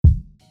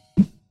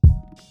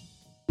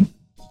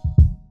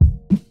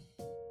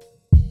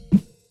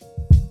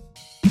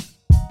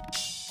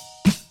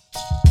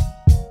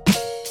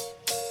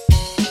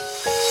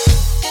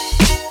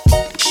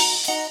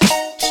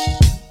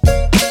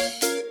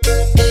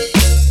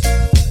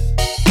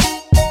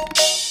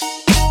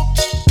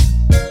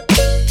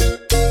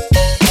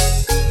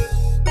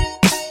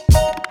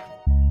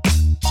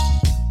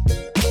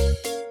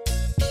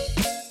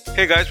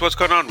Hey guys, what's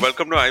going on?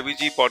 Welcome to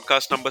IVG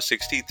podcast number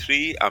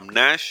 63. I'm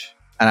Nash,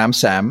 And I'm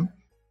Sam.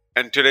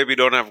 and today we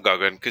don't have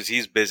Gagan because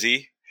he's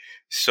busy.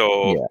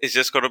 So Yeah. it's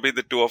just going to be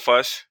the two of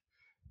us.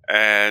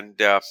 And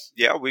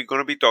yeah, we're going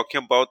to be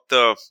talking about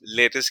the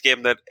latest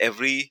game that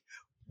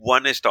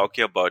everyone is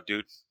talking about,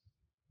 dude,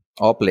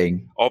 Or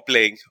playing. or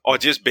playing, or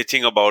just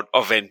bitching about,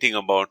 or venting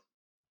about.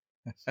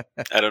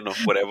 I don't know,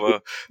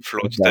 whatever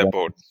floats their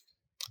boat.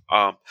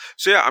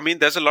 So yeah, I mean,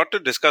 there's a lot to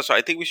discuss. So I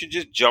think we should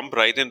just jump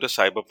right into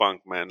Cyberpunk,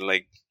 man.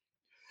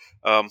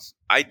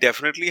 I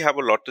definitely have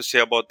a lot to say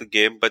about the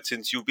game, but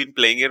since you've been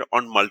playing it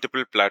on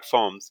multiple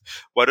platforms,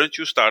 why don't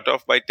you start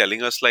off by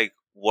telling us like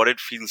what it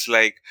feels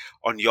like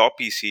on your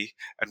PC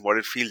and what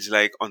it feels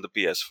like on the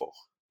PS4?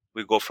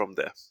 We go from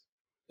there.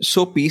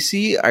 So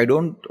PC, I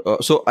don't.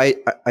 So I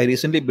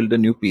recently built a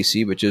new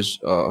PC, which is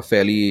a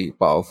fairly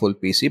powerful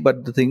PC.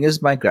 But the thing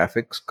is, my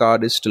graphics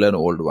card is still an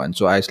old one.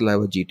 So I still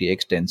have a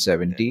GTX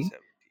 1070,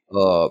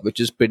 which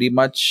is pretty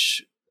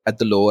much at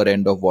the lower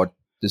end of what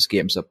this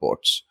game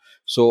supports.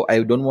 So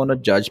I don't want to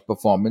judge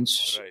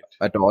performance Right.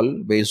 at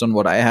all based on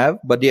what I have.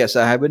 But yes,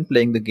 I have been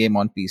playing the game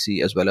on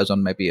PC as well as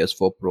on my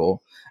PS4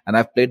 Pro, and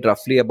I've played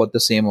roughly about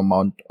the same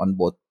amount on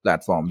both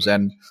platforms.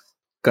 And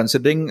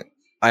considering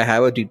I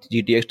have a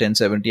GTX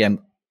 1070,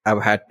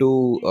 I've had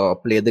to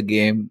play the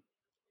game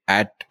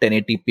at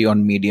 1080p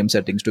on medium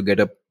settings to get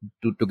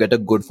a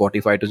good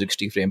 45 to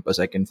 60 frame per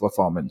second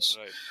performance.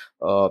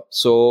 Right.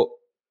 So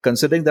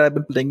considering that I've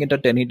been playing it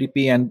at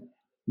 1080p and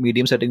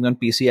medium settings on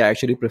PC, I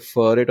actually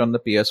prefer it on the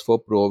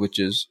PS4 Pro, which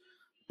is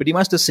pretty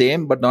much the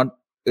same, but not.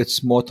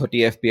 It's more 30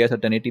 FPS at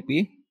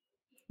 1080p.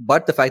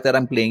 But the fact that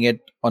I'm playing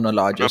it on a On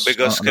a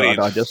bigger on a screen.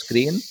 larger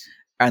screen,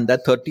 and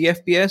that 30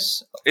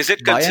 FPS, Is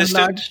it by and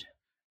consistent?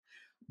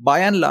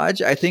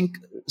 large, I think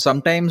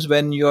sometimes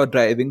when you're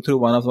driving through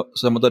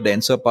some of the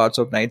denser parts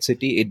of Night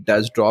City, it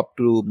does drop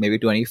to maybe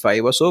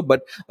 25 or so.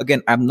 But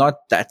again, I'm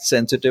not that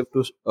sensitive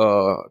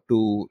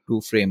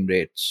to frame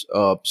rates.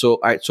 So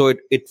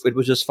it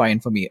was just fine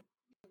for me.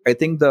 I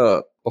think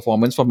the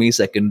performance for me is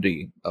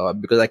secondary,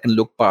 because I can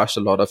look past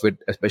a lot of it,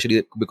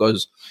 especially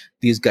because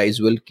these guys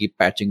will keep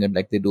patching it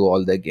like they do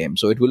all their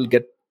games. So it will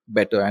get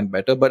better and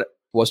better. But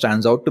what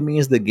stands out to me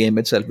is the game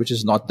itself, which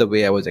is not the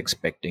way I was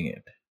expecting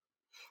it.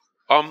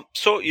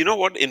 So you know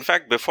what? In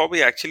fact, before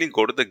we actually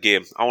go to the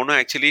game, I want to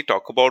actually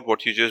talk about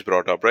what you just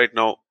brought up. Right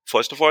now,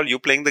 first of all, you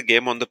playing the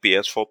game on the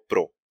PS4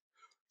 Pro,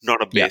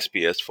 not a Yeah. base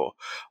PS4.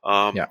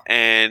 Yeah.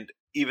 And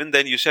even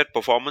then, you said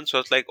performance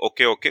was like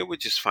okay,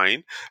 which is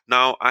fine.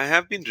 Now, I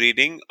have been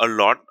reading a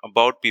lot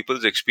about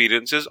people's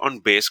experiences on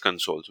base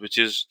consoles, which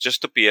is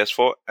just the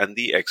PS4 and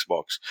the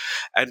Xbox,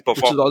 and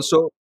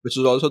Which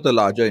is also the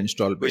larger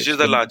install which base, is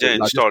the larger the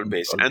largest install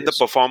base, install and the base.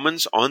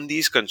 performance on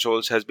these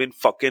consoles has been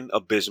fucking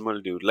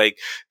abysmal, dude. Like,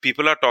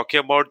 people are talking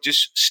about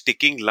just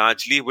sticking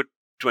largely with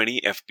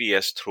 20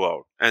 fps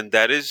throughout, and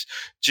that is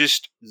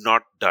just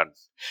not done.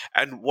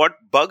 And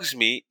what bugs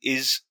me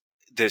is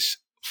this.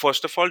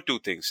 First of all, two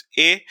things.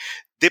 A,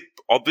 they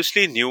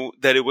obviously knew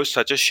that it was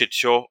such a shit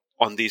show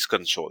on these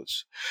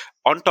consoles.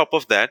 On top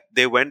of that,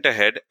 they went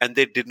ahead and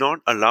they did not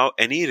allow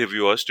any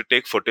reviewers to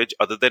take footage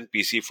other than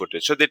PC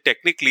footage. So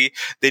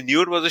they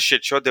knew it was a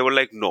shit show. They were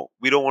like, no,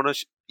 we don't want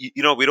to, we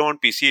don't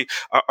want PC.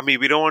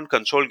 We don't want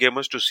console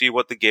gamers to see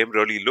what the game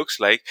really looks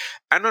like.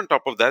 And on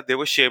top of that, they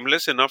were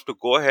shameless enough to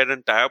go ahead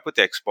and tie up with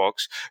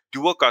Xbox,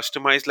 do a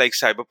customized like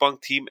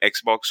Cyberpunk theme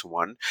Xbox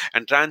One,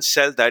 and try and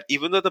sell that,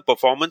 even though the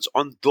performance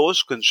on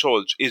those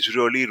consoles is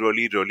really,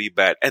 really, really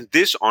bad. And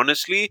this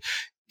honestly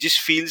just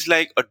feels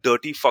like a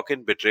dirty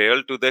fucking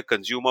betrayal to their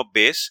consumer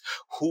base,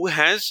 who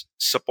has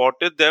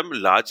supported them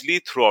largely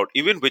throughout.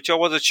 Even Witcher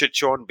was a shit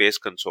show on base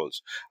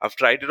consoles. I've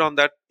tried it on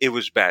that, it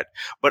was bad.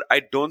 But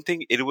I don't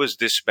think it was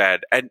this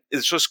bad. And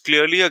this was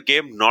clearly a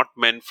game not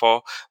meant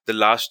for the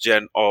last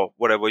gen, or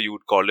whatever you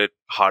would call it,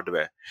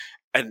 hardware.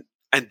 And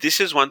this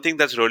is one thing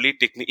that's really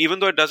ticking, even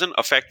though it doesn't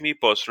affect me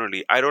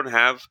personally. I don't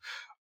have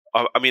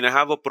I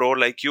have a Pro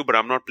like you, but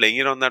I'm not playing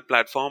it on that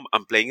platform.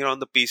 I'm playing it on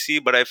the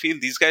PC, but I feel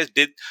these guys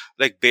did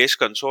like base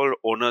console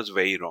owners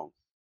very wrong.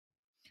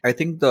 I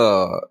think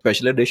the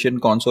special edition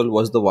console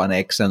was the One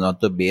X and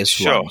not the base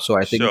Sure, one. So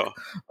sure.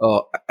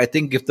 I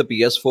think if the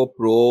PS4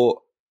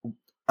 Pro,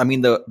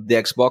 the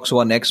Xbox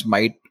One X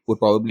would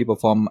probably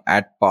perform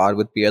at par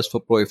with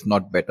PS4 Pro, if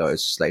not better.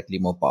 It's slightly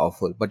more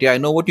powerful. But yeah, I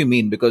know what you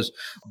mean, because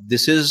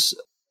this is,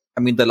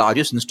 the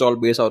largest install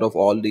base out of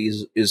all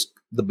these is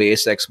the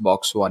base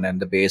Xbox One and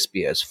the base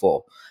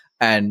PS4.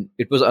 And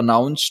it was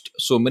announced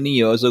so many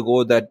years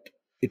ago that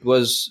it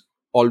was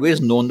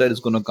always known that it's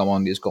going to come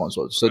on these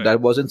consoles. So Right.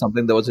 that wasn't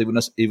something that was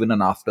even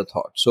an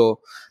afterthought. So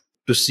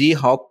to see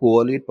how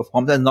poorly it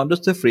performs, and not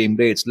just the frame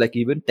rates, like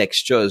even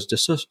textures,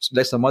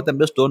 like some of them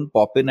just don't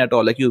pop in at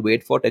all. Like you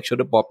wait for texture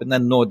to pop in,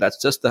 and no, that's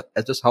just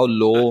how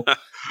low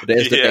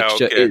res the Yeah,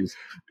 texture okay. is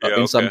Yeah,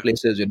 in some okay.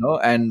 places,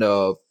 and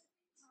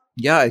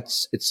yeah,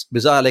 it's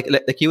bizarre.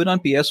 Like even on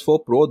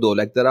PS4 Pro though,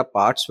 like there are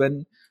parts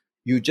when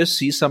you just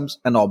see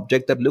an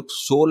object that looks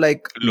so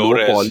like Low low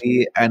res.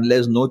 poly and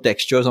there's no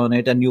textures on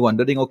it, and you're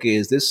wondering, okay,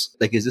 is this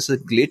a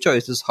glitch, or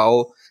is this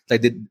how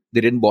Like they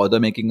didn't bother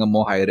making a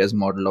more high res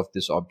model of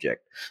this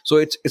object. So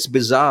it's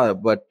bizarre,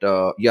 but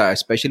yeah,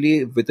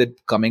 especially with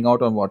it coming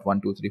out on what,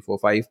 one, two, three, four,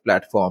 five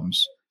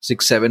platforms,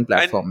 six, seven And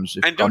platforms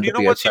if you and dude, count you the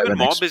know what's PS5 even and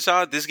more X.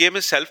 bizarre? This game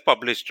is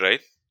self-published,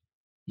 right?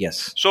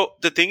 Yes. So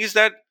the thing is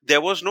that there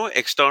was no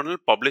external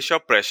publisher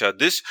pressure.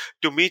 This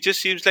to me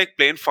just seems like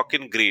plain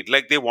fucking greed.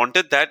 Like they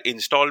wanted that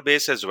install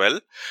base as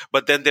well,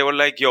 but then they were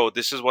like, "Yo,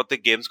 this is what the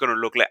game's gonna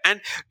look like." And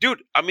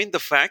dude, I mean, the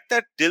fact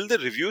that till the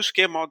reviews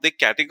came out, they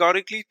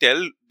categorically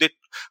tell that,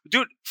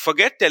 dude,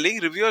 forget telling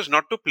reviewers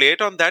not to play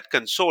it on that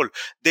console.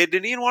 They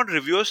didn't even want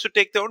reviewers to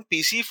take their own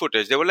PC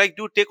footage. They were like,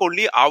 "Dude, take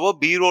only our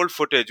B-roll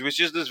footage,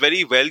 which is this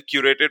very well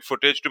curated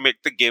footage to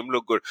make the game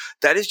look good."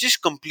 That is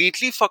just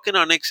completely fucking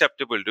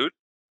unacceptable, dude.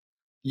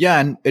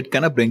 Yeah, and it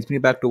kind of brings me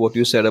back to what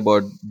you said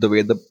about the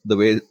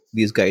way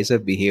these guys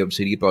have behaved,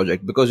 CD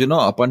Projekt, because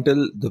up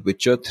until The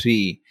Witcher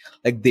 3,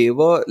 like they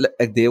were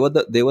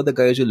the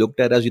guys you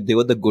looked at as they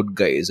were the good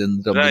guys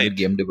in terms of the Right.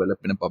 game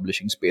development and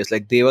publishing space.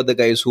 Like they were the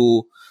guys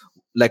who,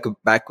 like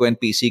back when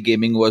PC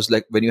gaming was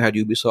like when you had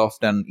Ubisoft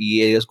and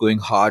EA is going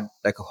hard,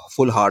 like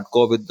full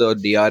hardcore with the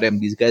DRM.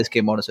 These guys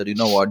came out and said, you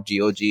know what,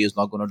 GOG is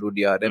not going to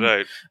do DRM,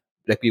 Right.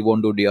 like we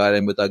won't do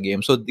DRM with our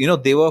game. So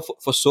they were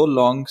for so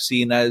long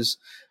seen as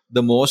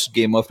the most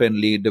gamer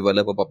friendly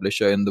developer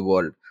publisher in the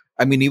world.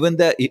 I mean, even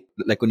that,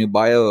 like when you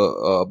buy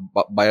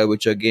a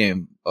Witcher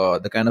game,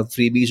 the kind of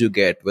freebies you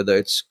get, whether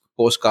it's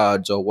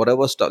postcards or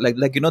whatever stuff,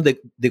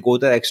 they go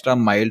the extra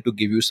mile to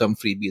give you some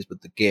freebies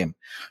with the game.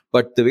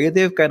 But the way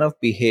they've kind of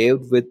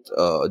behaved with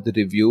the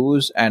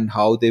reviews and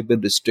how they've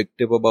been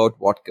restrictive about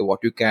what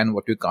you can,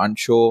 what you can't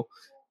show,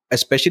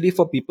 especially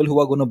for people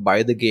who are going to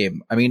buy the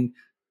game. I mean,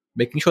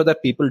 making sure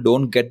that people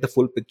don't get the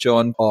full picture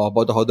on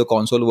about how the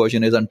console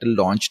version is until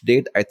launch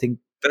date, I think,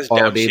 That's or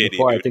a damn day shady,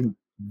 before, I dude. think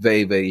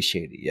very, very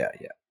shady. Yeah,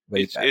 yeah,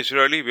 very It's bad. it's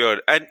really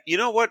weird. And you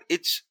know what?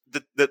 It's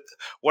the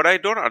what I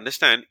don't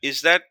understand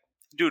is that,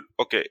 dude,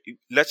 okay,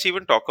 let's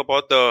even talk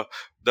about the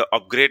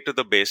upgrade to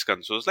the base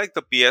consoles like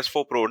the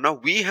PS4 Pro. Now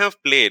we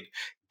have played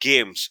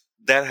games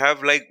that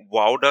have like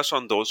wowed us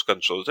on those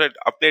consoles, right?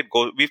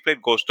 We've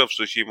played Ghost of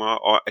Tsushima,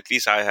 or at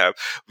least I have.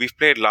 We've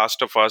played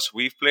Last of Us.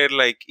 We've played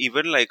like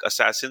even like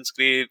Assassin's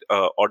Creed,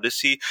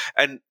 Odyssey,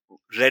 and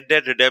Red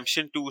Dead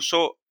Redemption 2.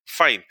 So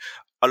fine.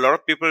 A lot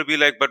of people will be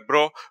like, but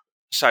bro,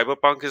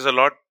 Cyberpunk is a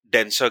lot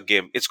denser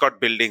game. It's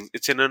got buildings.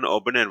 It's in an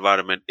urban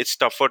environment. It's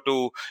tougher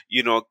to,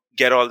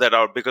 get all that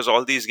out because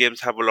all these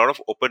games have a lot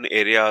of open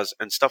areas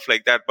and stuff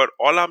like that. But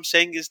all I'm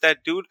saying is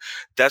that, dude,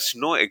 that's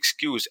no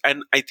excuse.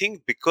 And I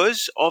think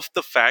because of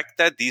the fact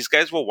that these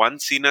guys were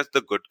once seen as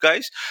the good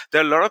guys,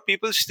 there are a lot of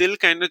people still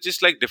kind of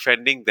just like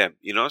defending them,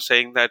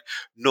 saying that,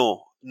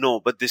 no, no,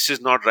 but this is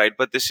not right,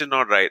 but this is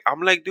not right.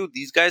 I'm like, dude,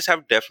 these guys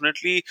have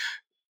definitely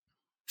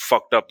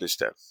fucked up this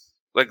time.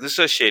 Like, this is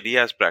a shady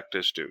ass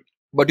practice, dude.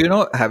 But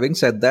having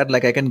said that,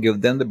 like I can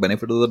give them the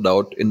benefit of the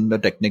doubt in the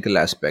technical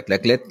aspect.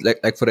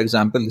 Like for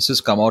example, this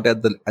has come out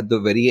at the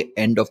very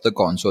end of the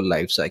console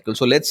life cycle.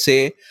 So let's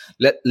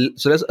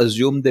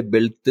assume they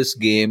built this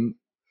game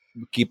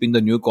keeping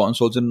the new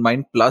consoles in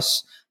mind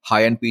plus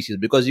high-end PCs,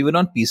 because even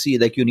on PC,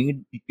 like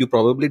you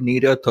probably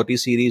need a 30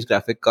 series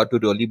graphic card to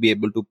really be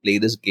able to play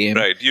this game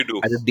Right, you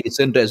do. at a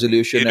decent You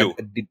resolution do.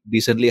 at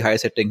decently high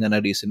settings and a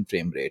decent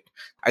frame rate.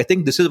 I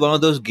think this is one of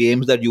those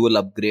games that you will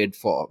upgrade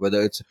for,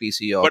 whether it's a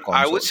PC or But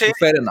I would console. say So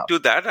fair enough. to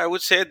that, I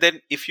would say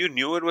then if you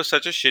knew it was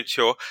such a shit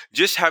show,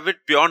 just have it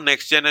pure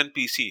next gen and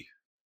PC.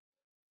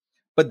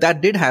 But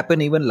that did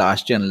happen even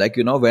last gen. Like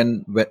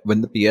when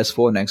the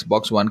PS4 and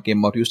Xbox One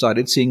came out, you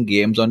started seeing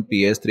games on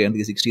PS3 and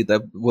 360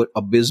 that were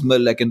abysmal,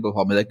 like in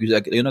performance.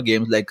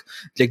 Games like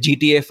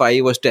GTA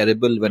 5 was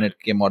terrible when it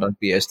came out on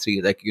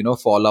PS3. Like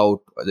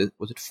Fallout,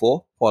 was it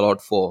 4? Fallout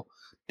 4,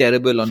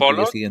 terrible on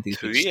Fallout PS3 and 3, I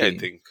 360.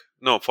 think.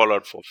 No,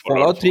 Fallout 4. Fallout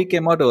Fallout 3 4.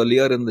 came out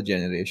earlier in the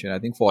generation. I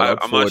think Fallout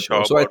I'm not 4 it sure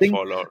was. So I about think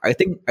Fallout. I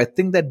think I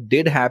think that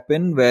did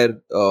happen where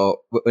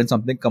when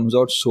something comes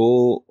out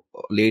so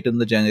late in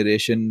the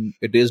generation,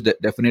 it is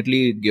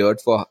definitely geared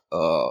for.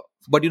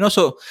 But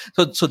so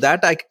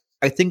that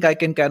I think I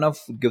can kind of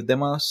give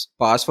them a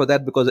pass for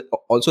that, because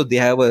also they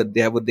have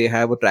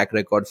a track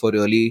record for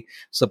really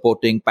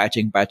supporting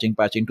patching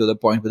to the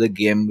point where the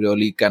game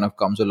really kind of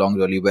comes along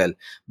really well.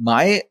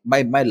 My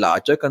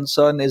larger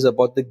concern is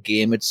about the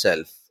game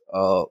itself,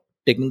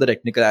 taking the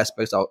technical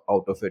aspects out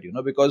of it,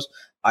 because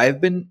I've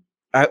been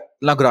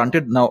now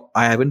granted, now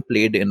I haven't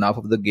played enough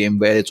of the game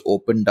where it's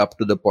opened up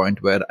to the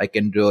point where I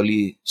can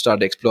really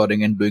start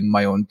exploring and doing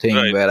my own thing,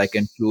 Right. where I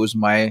can choose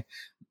my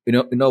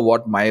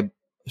what my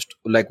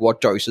like what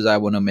choices I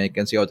want to make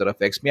and see how that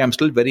affects me. I'm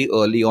still very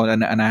early on,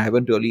 and I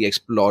haven't really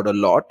explored a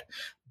lot,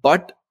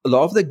 but a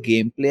lot of the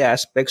gameplay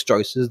aspects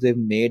choices they've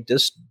made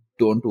just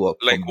don't work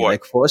for Like me. what?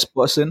 Like first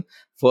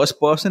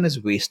person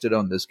is wasted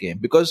on this game,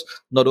 because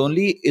not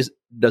only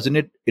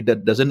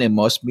doesn't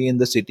immerse me in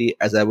the city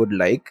as I would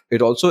like,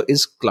 it also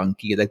is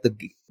clunky. Like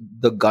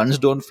the guns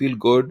don't feel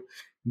good,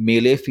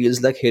 melee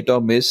feels like hit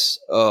or miss.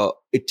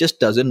 It just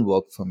doesn't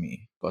work for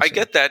me. I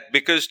get that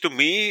because to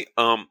me,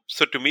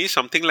 to me,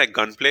 something like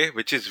gunplay,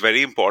 which is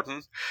very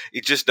important,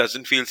 it just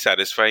doesn't feel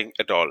satisfying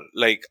at all.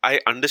 Like,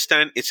 I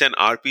understand it's an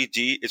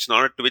RPG, it's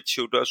not a Twitch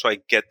shooter, so I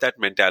get that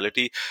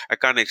mentality. I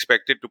can't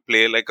expect it to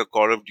play like a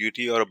Call of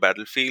Duty or a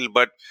Battlefield,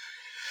 but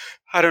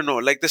I don't know.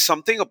 Like, there's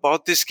something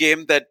about this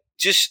game that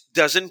just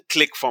doesn't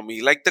click for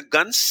me. Like, the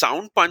guns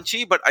sound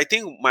punchy, but I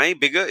think my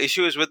bigger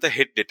issue is with the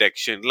hit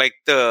detection. Like,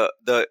 the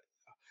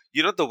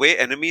the way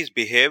enemies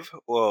behave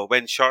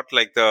when shot,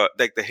 like the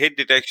hit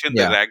detection,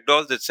 the Yeah,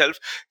 ragdolls itself,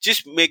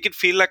 just make it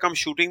feel like I'm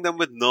shooting them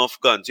with nerf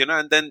guns,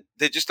 and then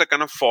they just like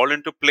kind of fall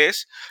into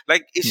place.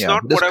 Like, it's yeah,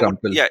 not what just I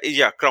would. crumple.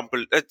 Yeah,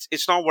 crumple.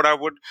 It's not what I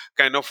would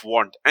kind of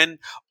want. And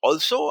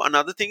also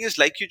another thing is,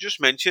 like you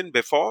just mentioned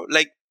before,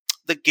 like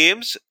the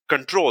game's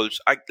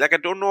controls, I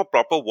don't know a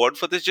proper word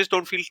for this, just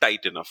don't feel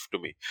tight enough to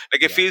me.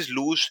 Like, it Yeah, feels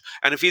loose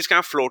and it feels kind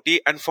of floaty,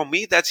 and for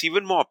me that's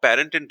even more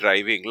apparent in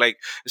driving, like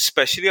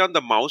especially on the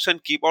mouse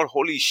and keyboard.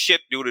 Holy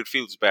shit, dude, it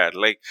feels bad.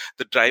 Like,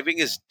 the driving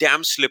is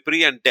damn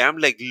slippery and damn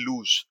like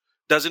loose,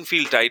 doesn't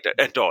feel tight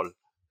at all.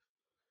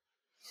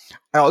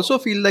 I also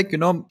feel like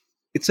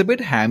it's a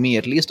bit hammy,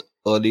 at least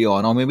early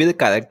on, or maybe the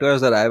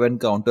characters that I've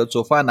encountered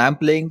so far. And I'm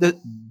playing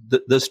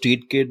the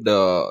street kid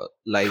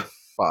life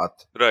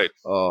path, Right.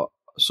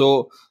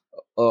 so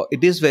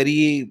it is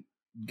very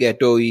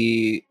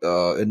ghetto-y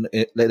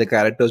like the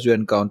characters you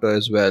encounter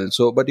as well.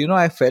 So, but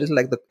I felt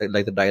like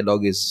the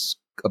dialogue is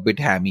a bit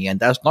hammy, and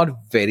that's not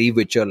very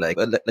Witcher like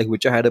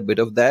Witcher had a bit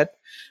of that,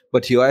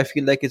 but here I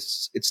feel like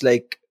it's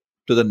like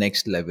to the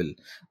next level.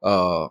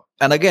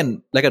 And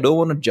again, like I don't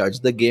want to judge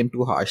the game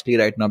too harshly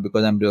right now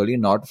because I'm really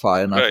not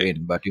far enough Right.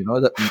 in. But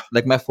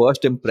like my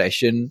first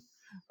impression,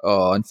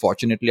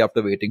 unfortunately,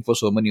 after waiting for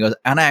so many years,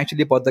 and I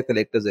actually bought the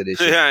collector's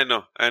edition. Yeah, I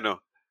know.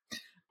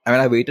 I mean,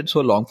 I waited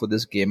so long for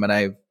this game, and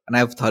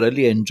I've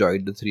thoroughly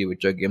enjoyed the three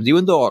Witcher games.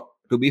 Even though,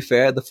 to be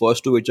fair, the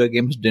first two Witcher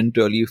games didn't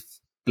really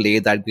play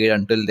that great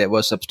until there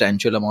was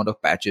substantial amount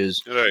of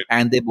patches, Right.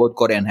 and they both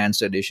got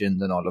enhanced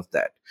editions and all of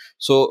that.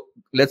 So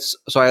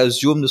I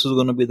assume this is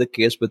going to be the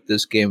case with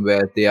this game,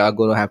 where they are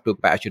going to have to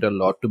patch it a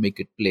lot to make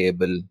it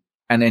playable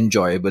and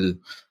enjoyable.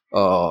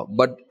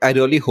 But I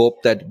really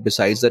hope that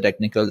besides the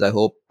technicals, I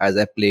hope as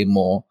I play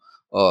more,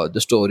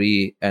 the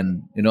story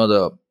and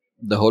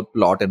the whole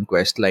plot and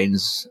quest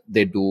lines,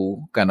 they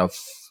do kind of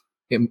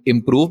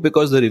improve,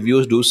 because the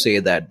reviews do say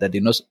that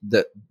there's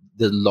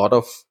a lot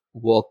of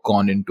work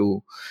gone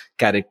into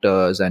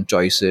characters and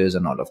choices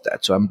and all of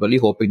that. So I'm really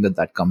hoping that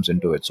that comes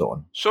into its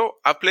own. So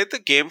I played the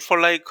game for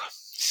like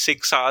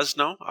 6 hours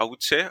now, I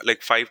would say,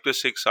 like 5 to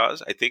 6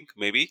 hours, I think,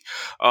 maybe.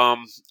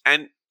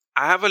 And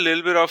I have a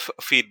little bit of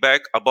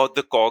feedback about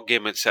the core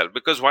game itself,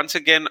 because once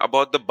again,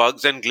 about the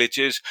bugs and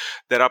glitches,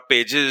 there are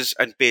pages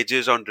and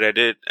pages on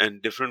Reddit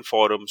and different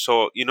forums.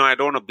 So, I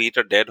don't want to beat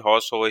a dead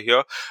horse over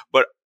here,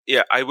 but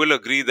yeah, I will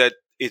agree that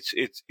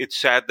it's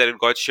sad that it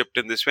got shipped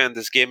in this way, and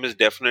this game is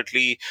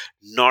definitely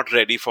not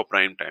ready for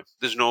prime time.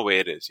 There's no way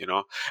it is.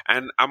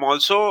 And I'm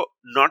also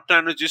not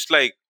trying to just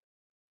like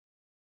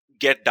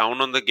get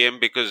down on the game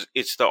because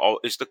it's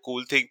the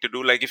cool thing to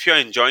do. Like, if you're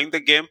enjoying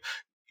the game,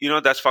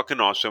 that's fucking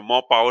awesome,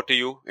 more power to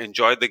you,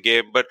 enjoy the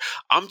game. But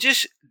I'm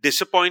just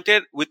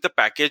disappointed with the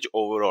package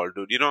overall,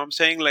 dude. You know what I'm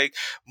saying? Like,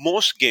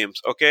 most games,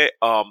 okay,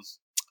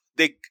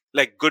 they,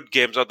 like, good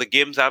games or the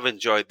games I've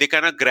enjoyed, they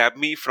kind of grab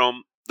me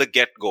from the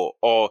get go.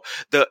 Or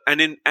the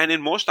and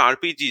in most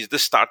RPGs, the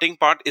starting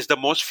part is the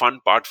most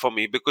fun part for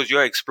me, because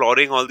you're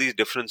exploring all these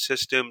different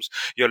systems,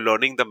 you're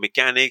learning the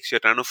mechanics, you're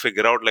trying to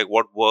figure out like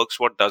what works,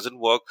 what doesn't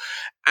work.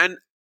 And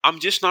I'm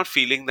just not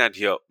feeling that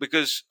here,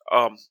 because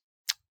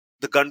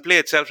the gunplay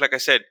itself, like I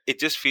said, it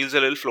just feels a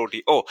little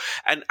floaty. Oh,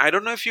 and I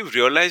don't know if you've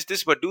realized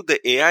this, but dude, the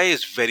AI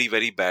is very,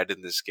 very bad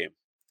in this game.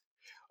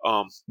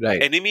 um,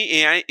 Right.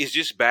 Enemy AI is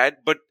just bad,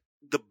 but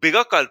the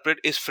bigger culprit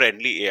is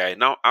friendly AI.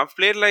 Now, I've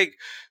played like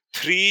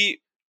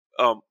three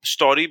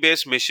story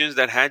based missions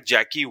that had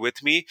Jackie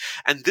with me,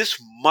 and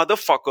this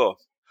motherfucker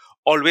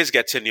always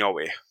gets in your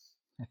way.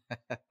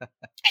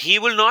 He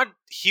will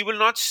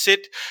not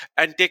sit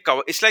and take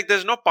cover. It's like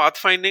there's no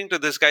pathfinding to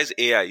this guy's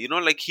AI.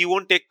 Like, he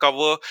won't take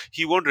cover,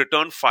 he won't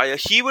return fire.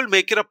 He will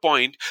make it a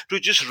point to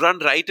just run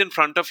right in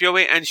front of your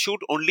way and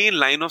shoot only in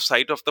line of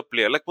sight of the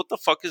player. Like, what the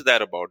fuck is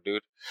that about,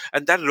 dude?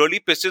 And that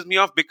really pisses me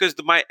off, because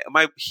my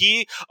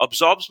he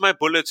absorbs my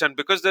bullets, and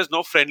because there's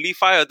no friendly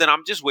fire, then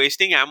I'm just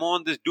wasting ammo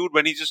on this dude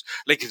when he just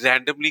like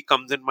randomly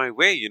comes in my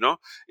way.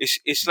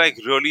 It's like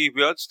really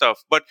weird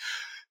stuff. But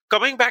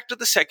coming back to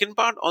the second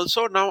part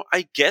also, now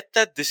I get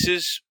that this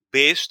is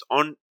based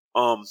on,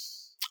 um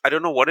I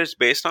don't know what it's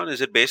based on. Is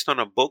it based on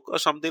a book or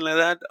something like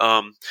that?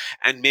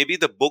 And maybe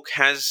the book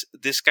has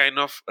this kind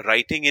of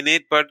writing in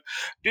it, but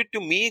dude,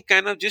 to me it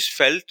kind of just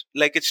felt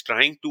like it's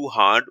trying too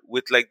hard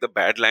with like the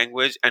bad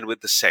language and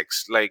with the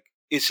sex. Like,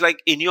 it's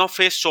like in your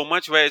face so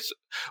much, where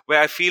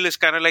I feel it's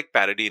kind of like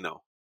parody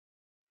now.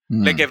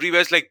 Like, Hmm.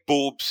 everywhere's like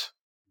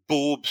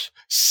boobs,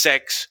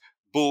 sex,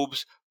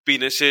 boobs,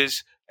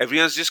 penises.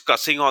 Everyone's just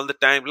cussing all the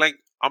time. Like,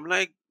 I'm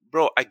like,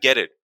 bro, I get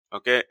it.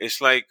 Okay, it's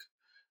like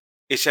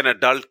it's an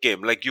adult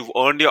game. Like, you've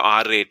earned your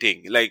R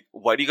rating. Like,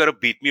 why do you gotta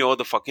beat me over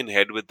the fucking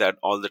head with that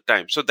all the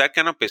time? So that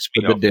kind of pissed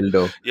with me the off.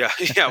 dildo. Yeah,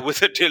 yeah,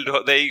 with a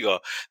dildo. There you go.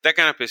 That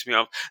kind of pissed me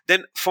off.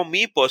 Then for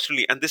me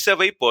personally, and this is a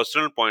very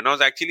personal point, I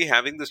was actually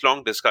having this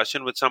long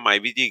discussion with some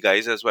IVG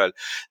guys as well.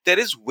 There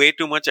is way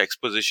too much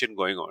exposition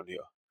going on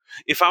here.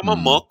 If I'm a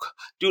Hmm. merc,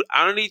 dude,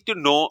 I don't need to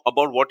know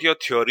about what your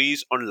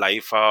theories on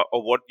life are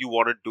or what you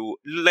want to do.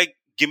 Like,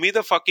 give me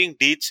the fucking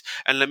deets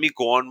and let me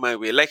go on my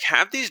way. Like,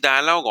 have these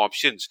dialogue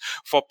options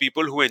for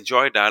people who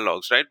enjoy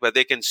dialogues, right? Where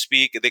they can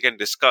speak, they can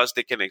discuss,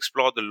 they can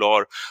explore the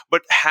lore.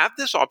 But have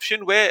this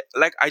option where,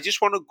 like, I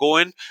just want to go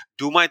in,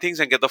 do my things,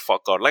 and get the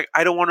fuck out. Like,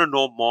 I don't want to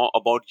know more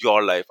about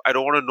your life. I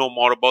don't want to know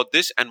more about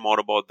this and more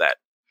about that.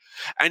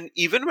 And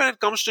even when it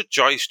comes to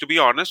choice, to be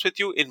honest with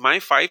you, in my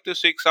 5 to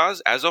 6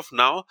 hours as of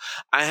now,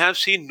 I have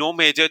seen no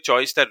major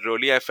choice that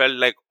really I felt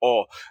like,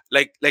 oh,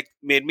 like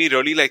made me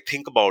really like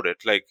think about it.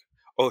 Like,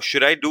 oh,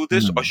 should I do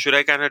this or Hmm. should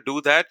I kind of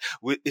do that?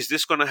 Is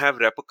this going to have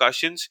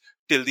repercussions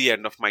till the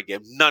end of my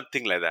game?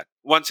 Nothing like that.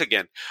 Once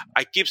again,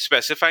 I keep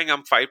specifying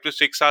I'm 5 to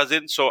 6 hours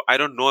in, so I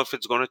don't know if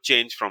it's going to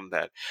change from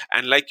that.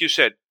 And like you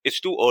said, it's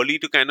too early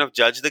to kind of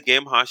judge the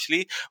game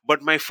harshly,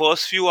 but my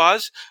first few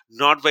hours,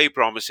 not very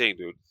promising,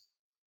 dude.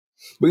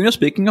 But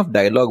speaking of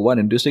dialogue, one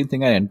interesting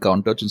thing I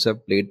encountered since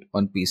I've played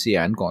on PC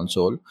and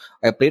console,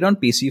 I played on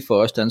PC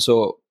first, and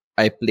so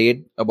I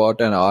played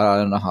about an hour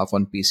and a half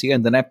on PC,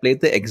 and then I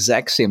played the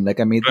exact same, like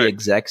I made the Right,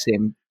 exact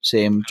same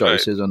right.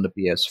 choices on the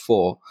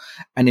PS4.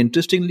 And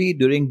interestingly,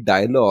 during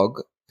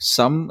dialogue,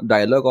 some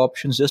dialogue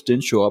options just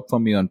didn't show up for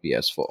me on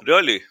PS4.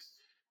 Really?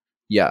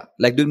 Yeah,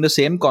 like doing the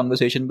same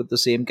conversation with the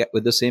same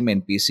with the same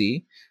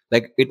NPC,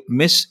 like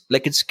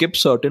it skipped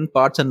certain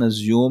parts and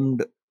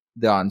assumed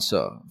the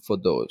answer for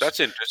those. That's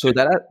So interesting.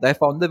 that I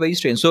found that very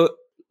strange. So,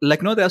 like,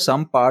 there are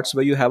some parts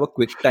where you have a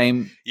quick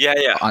time Yeah,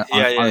 yeah,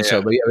 yeah, yeah, answer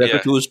yeah, where you have to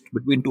yeah. choose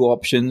between two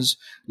options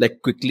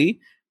like quickly,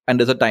 and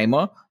there's a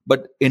timer.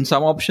 But in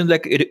some options,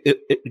 like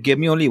it gave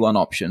me only one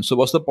option. So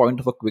what's the point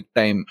of a quick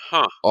time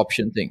Huh.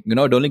 option thing? It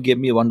only gave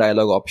me one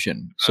dialogue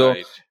option. So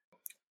Right,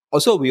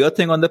 also, a weird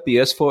thing on the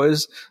PS4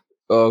 is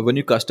when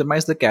you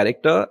customize the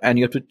character, and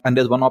you have to, and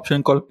there's one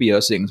option called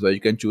piercings where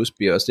you can choose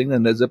piercings,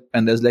 and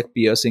there's like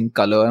piercing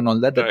color and all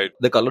that. That right.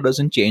 the color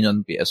doesn't change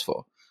on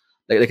PS4.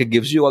 Like it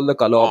gives you all the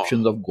color Oh,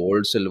 options of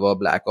gold, silver,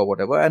 black, or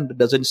whatever, and it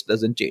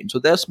doesn't change. So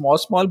there are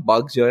small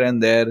bugs here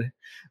and there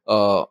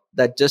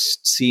that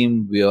just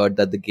seem weird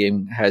that the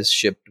game has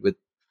shipped with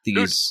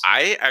dude, these.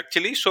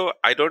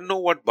 I don't know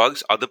what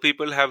bugs other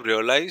people have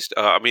realized,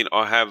 I mean,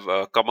 or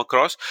have come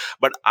across,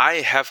 but I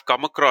have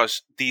come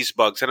across these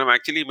bugs and I've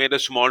actually made a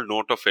small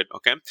note of it.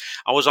 Okay.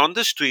 I was on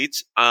the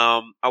streets,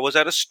 I was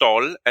at a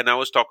stall and I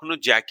was talking to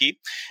Jackie,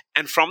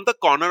 and from the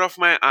corner of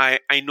my eye,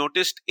 I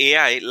noticed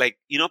AI, like,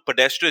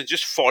 pedestrians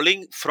just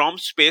falling from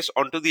space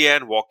onto the air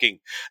and walking.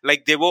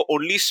 Like, they were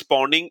only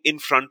spawning in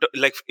front,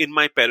 like in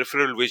my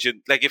peripheral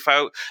vision.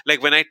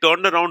 Like when I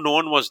turned around, no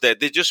one was there.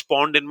 They just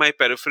spawned in my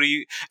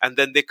periphery and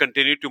then they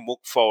continue to move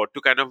forward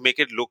to kind of make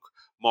it look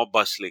more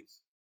bustling.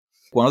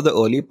 One of the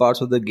early parts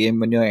of the game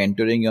when you're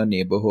entering your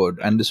neighborhood,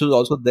 and this was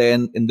also there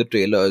in the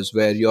trailers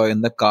where you're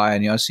in the car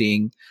and you're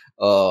seeing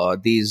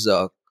these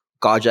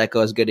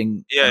carjackers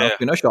getting Yeah,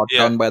 yeah, shot yeah,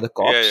 down by the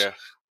yeah, cops. yeah.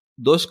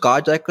 Those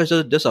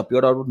carjackers just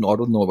appeared out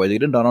of nowhere. They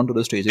didn't run onto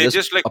the streets. They They just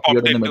just like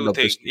appeared popped in the into middle a of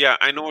the thing. street. Yeah,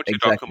 I know what you're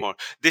talking Exactly.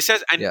 about. This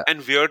has Yeah.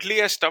 and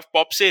weirdly as stuff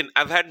pops in,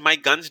 I've had my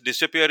guns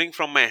disappearing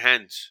from my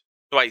hands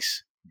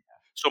twice.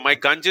 So my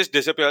gun just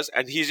disappears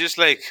and he's just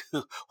like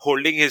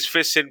holding his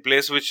fists in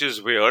place, which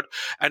is weird.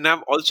 And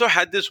I've also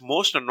had this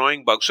most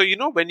annoying bug.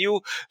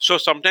 So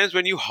sometimes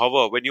when you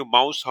hover, when you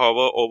mouse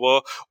hover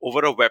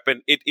over a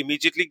weapon, it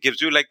immediately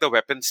gives you like the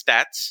weapon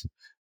stats.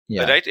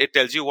 Yeah. Right, it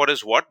tells you what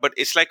is what, but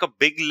it's like a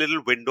big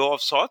little window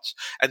of sorts.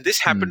 And this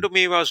happened Hmm. to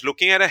me when I was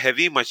looking at a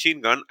heavy machine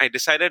gun. I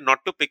decided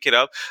not to pick it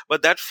up,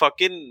 but that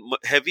fucking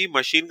heavy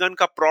machine gun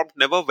ka prompt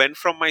never went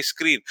from my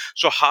screen.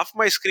 So half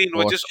my screen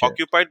was Oh just shit.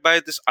 occupied by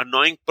this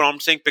annoying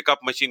prompt saying pick up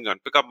machine gun,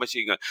 pick up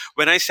machine gun.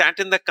 When I sat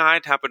in the car,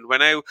 it happened.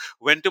 When I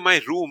went to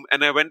my room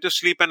and I went to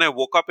sleep and I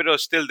woke up, it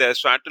was still there.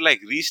 So I had to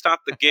like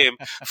restart the game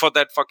for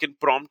that fucking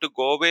prompt to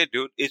go away.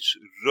 Dude, it's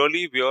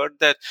really weird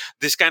that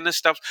this kind of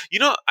stuff,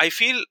 I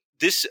feel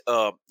this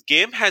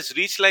game has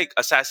reached like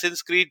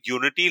Assassin's Creed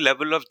Unity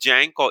level of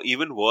jank, or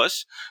even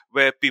worse,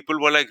 where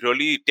people were like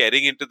really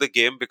tearing into the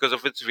game because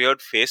of its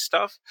weird face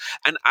stuff.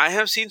 And I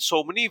have seen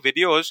so many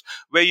videos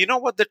where, you know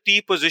what the T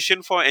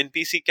position for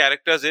NPC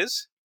characters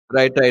is?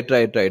 Right.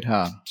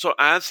 Huh. So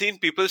I have seen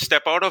people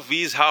step out of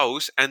V's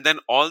house, and then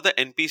all the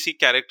NPC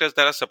characters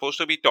that are supposed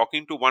to be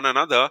talking to one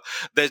another,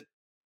 there's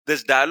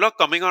there's dialogue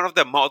coming out of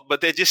their mouth, but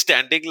they're just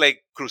standing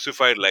like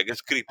crucified, like it's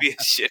creepy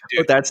as shit,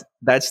 Oh, dude.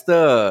 that's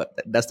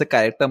the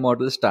character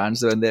model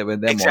stance when they're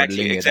Exactly,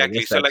 modeling it. I exactly.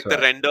 guess So that's like the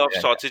why. render of Yeah.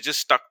 sorts is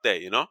just stuck there.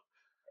 And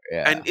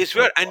Yeah. it's Oh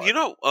weird. And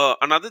god.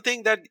 another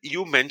thing that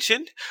you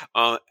mentioned,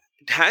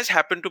 it has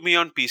happened to me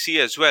on PC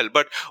as well,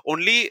 but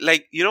only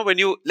like, when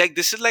you like,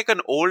 this is like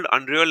an old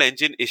Unreal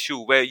Engine issue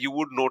where you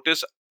would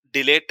notice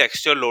delay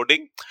texture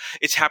loading.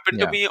 It's happened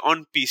to Yeah. me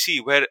on PC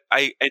where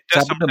I It's enter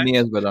happened to sometimes. me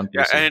as well on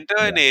Yeah, I PC. enter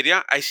an Yeah.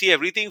 area, I see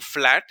everything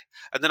flat,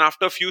 and then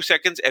after a few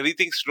seconds,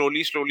 everything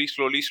slowly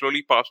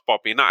pops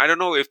popping. Now I don't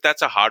know if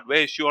that's a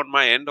hardware issue on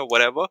my end or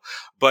whatever,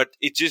 but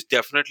it just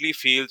definitely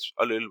feels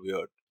a little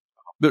weird.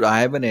 Dude,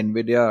 I have an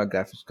NVIDIA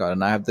graphics card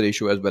and I have that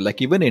issue as well.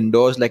 Like even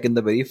indoors, like in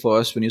the very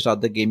first, when you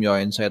start the game, you're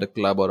inside a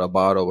club or a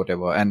bar or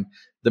whatever, and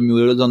the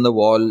murals on the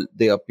wall,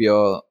 they appear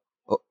a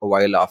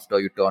while after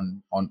you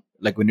turn on.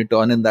 Like when you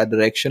turn in that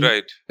direction,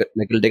 Right.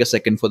 like it'll take a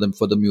second for them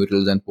for the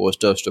murals and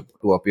posters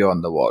to appear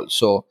on the wall.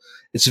 So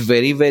it's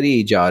very,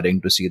 very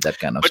jarring to see that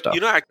kind of But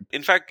you know, stuff.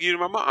 in fact, you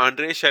remember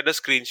Andre shared a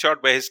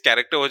screenshot where his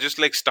character was just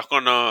like stuck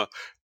on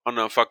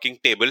a fucking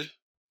table,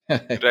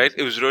 right?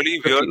 It was really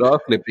A weird. lot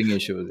of clipping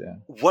issues, yeah.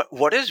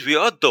 What is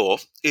weird though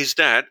is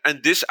that,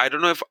 and this I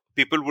don't know if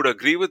people would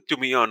agree with to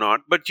me or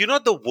not, but you know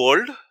the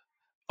world,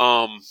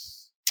 um,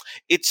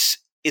 it's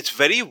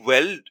very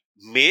well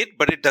made,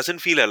 but it doesn't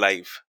feel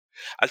alive.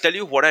 I'll tell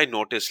you what I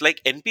noticed.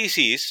 Like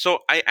NPCs, so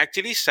I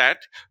actually sat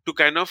to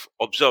kind of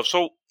observe.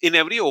 So in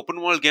every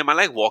open world game, I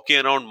like walking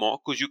around more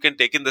because you can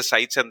take in the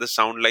sights and the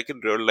sound like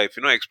in real life,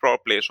 explore a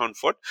place on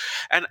foot.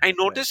 And I Right.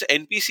 notice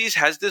NPCs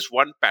has this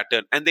one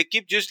pattern, and they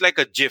keep just like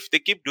a GIF. They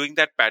keep doing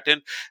that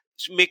pattern,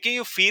 making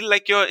you feel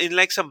like you're in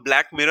like some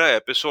Black Mirror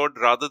episode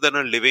rather than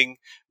a living,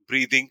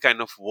 breathing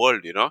kind of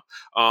world.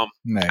 Um,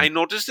 I Right.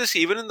 noticed this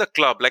even in the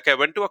club. Like I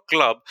went to a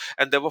club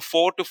and there were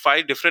 4 to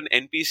 5 different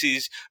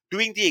NPCs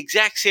doing the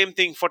exact same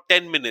thing for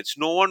 10 minutes.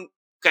 No one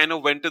kind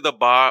of went to the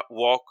bar,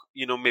 walk,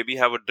 maybe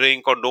have a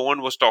drink, or no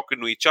one was talking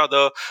to each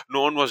other.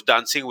 No one was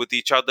dancing with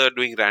each other,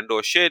 doing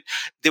rando shit.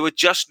 They were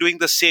just doing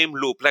the same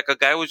loop. Like a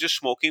guy was just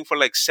smoking for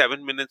like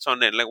 7 minutes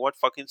on end. Like what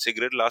fucking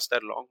cigarette lasts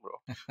that long, bro?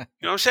 You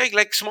know what I'm saying?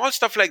 Like small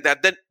stuff like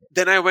that.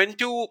 Then I went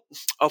to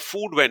a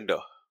food vendor,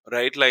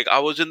 right? Like I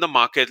was in the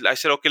market. I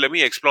said, okay, let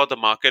me explore the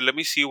market. Let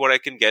me see what I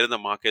can get in the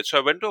market. So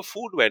I went to a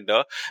food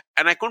vendor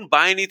and I couldn't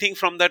buy anything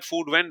from that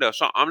food vendor.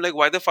 So I'm like,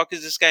 why the fuck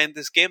is this guy in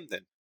this game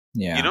then?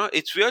 Yeah.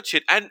 It's weird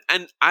shit. And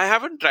I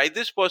haven't tried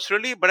this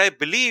personally, but I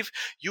believe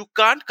you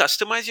can't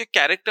customize your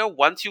character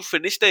once you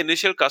finish the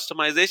initial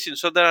customization.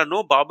 So there are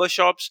no barber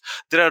shops,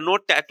 there are no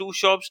tattoo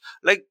shops.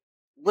 Like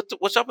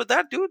what's up with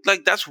that, dude?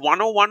 Like that's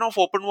 101 of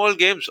open world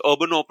games,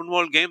 urban open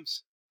world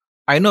games.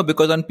 I know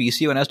because on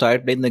PC when I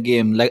started playing the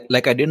game,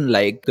 like I didn't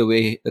like the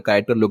way the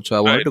character looked, so I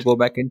wanted Right, to go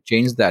back and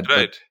change that, but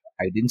right.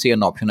 I didn't see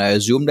an option. I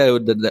assumed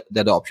that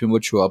the option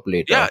would show up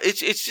later, Yeah, it's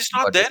just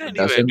not but if there it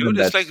anywhere, doesn't, then dude.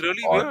 It's like that's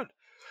really odd. weird.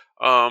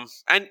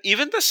 And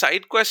even the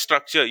side quest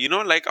structure,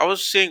 like I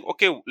was saying,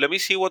 okay, let me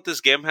see what this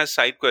game has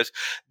side quests.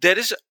 There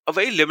is a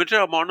very limited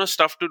amount of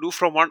stuff to do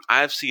from what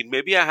I've seen.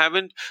 Maybe I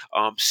haven't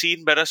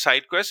seen better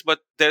side quests, but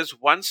there's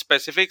one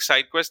specific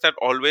side quest that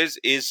always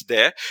is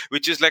there,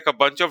 which is like a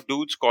bunch of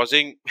dudes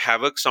causing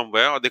havoc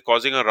somewhere, or they're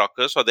causing a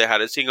ruckus, or they're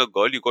harassing a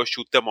girl. You go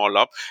shoot them all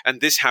up, and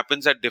this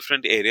happens at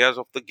different areas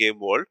of the game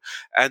world.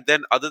 And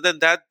then, other than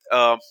that,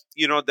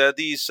 there are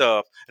these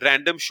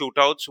random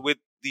shootouts with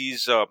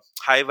these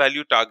high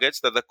value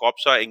targets that the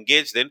cops are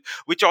engaged in,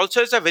 which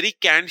also is a very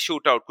canned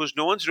shootout because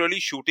no one's really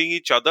shooting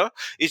each other.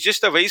 It's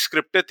just a very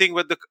scripted thing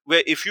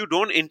where if you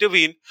don't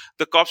intervene,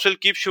 the cops will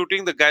keep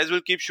shooting, the guys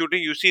will keep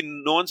shooting. You see,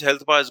 no one's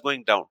health bar is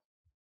going down.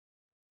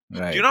 Do you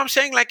Right. know what I'm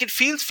saying? Like it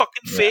feels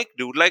fucking Yeah. fake,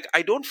 dude. Like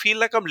I don't feel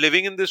like I'm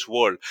living in this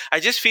world. I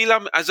just feel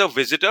I'm as a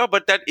visitor,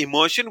 but that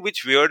immersion,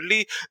 which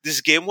weirdly this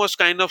game was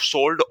kind of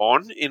sold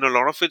on in a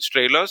lot of its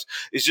trailers,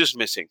 is just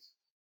missing.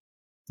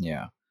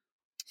 Yeah.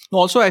 No,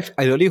 also, I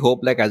really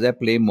hope like as I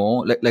play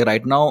more, like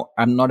right now,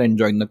 I'm not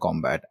enjoying the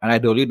combat, and I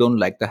really don't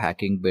like the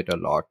hacking bit a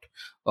lot.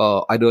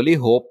 I really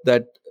hope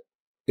that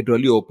it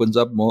really opens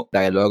up more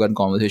dialogue and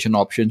conversation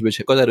options, which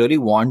because I really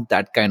want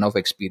that kind of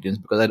experience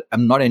because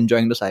I'm not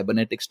enjoying the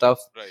cybernetic stuff,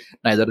 Right.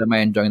 neither am I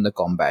enjoying the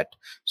combat.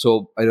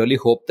 So I really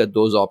hope that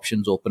those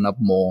options open up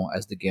more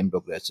as the game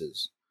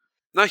progresses.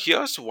 Now,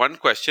 here's one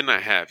question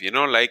I have,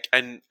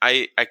 and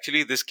I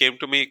actually, this came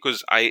to me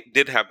because I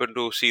did happen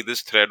to see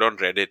this thread on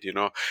Reddit,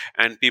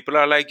 and people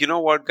are like, you know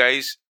what,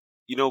 guys,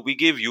 we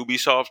give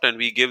Ubisoft and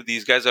we give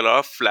these guys a lot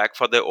of flack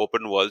for their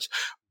open worlds,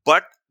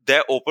 but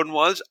their open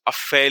worlds are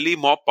fairly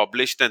more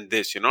published than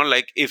this,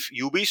 like if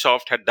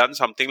Ubisoft had done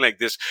something like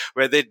this,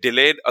 where they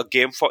delayed a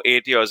game for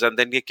 8 years and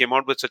then they came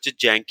out with such a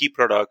janky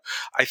product,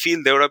 I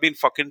feel they would have been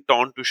fucking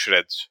torn to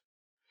shreds.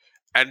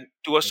 And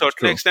to a That's certain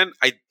true. extent,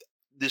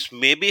 this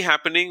may be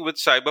happening with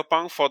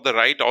Cyberpunk for the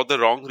right or the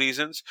wrong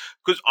reasons.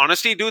 Because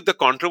honestly, dude, the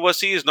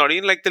controversy is not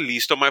even like the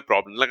least of my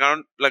problem. Like I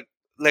don't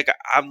like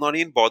I'm not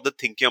even bothered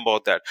thinking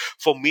about that.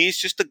 For me,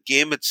 it's just the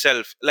game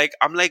itself. Like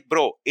I'm like,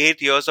 bro,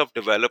 8 years of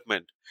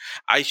development.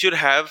 I should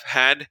have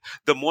had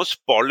the most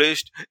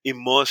polished,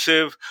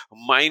 immersive,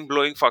 mind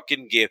blowing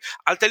fucking game.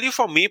 I'll tell you,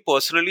 for me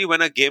personally,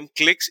 when a game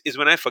clicks is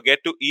when I forget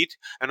to eat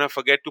and I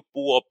forget to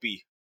poo or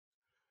pee.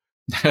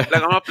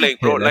 Like I'm not playing,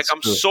 bro. Yeah, Like that's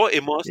I'm true. so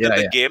immersed in Yeah,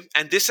 the yeah, game,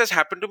 and this has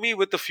happened to me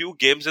with a few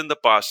games in the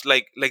past.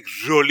 Like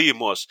really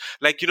immersed.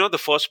 Like the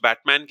first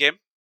Batman game,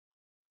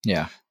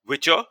 yeah,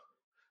 Witcher,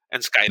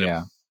 and Skyrim.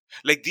 yeah.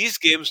 Like these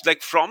games,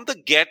 like from the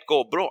get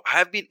go, bro, I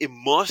have been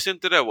immersed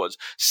into their worlds.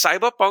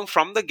 Cyberpunk,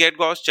 from the get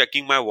go, I was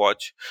checking my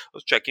watch, I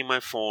was checking my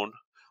phone.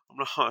 I'm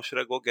like, huh, should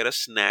I go get a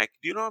snack?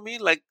 Do you know what I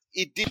mean? Like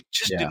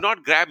just did Yeah.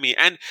 not grab me.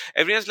 And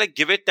everyone's like,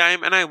 give it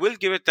time, and I will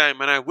give it time,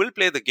 and I will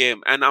play the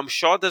game. And I'm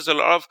sure there's a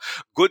lot of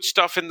good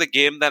stuff in the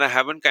game that I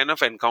haven't kind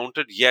of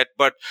encountered yet.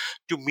 But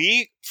to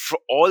me, for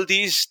all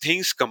these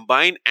things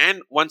combined,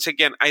 and once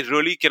again, I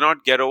really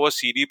cannot get over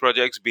CD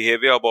Projekt's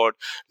behavior about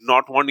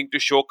not wanting to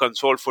show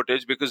console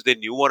footage because they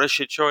knew what a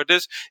shit show it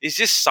is. It's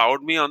just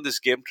soured me on this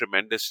game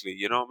tremendously.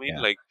 You know what I mean?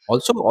 Yeah. Like,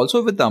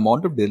 Also with the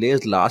amount of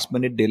delays, last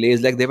minute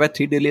delays, like there were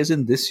 3 delays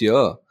in this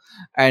year,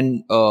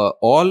 and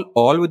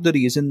all with the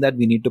reason that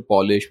we need to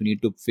polish, we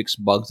need to fix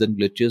bugs and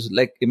glitches.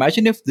 Like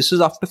imagine if this is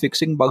after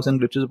fixing bugs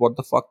and glitches, what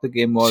the fuck the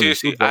game was,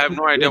 seriously, dude? I What have are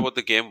no you idea doing? what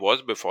the game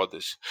was before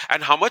this,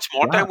 and how much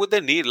more Yeah, time would they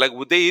need? Like,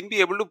 would they even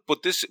be able to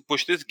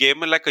push this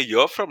game in like a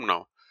year from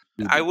now?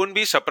 I dude. wouldn't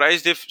be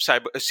surprised if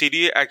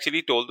CD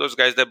actually told those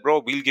guys that,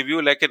 bro, we'll give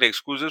you like an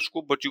exclusive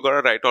scoop, but you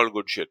gotta write all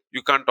good shit.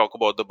 You can't talk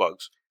about the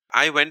bugs.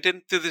 I went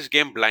into this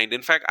game blind.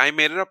 In fact, I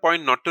made it a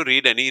point not to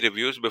read any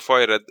reviews before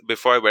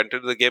I went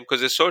into the game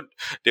because it's so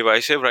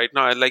divisive right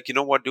now. I like, you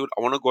know what, dude,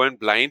 I want to go in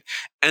blind,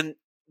 and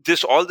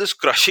this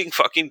crushing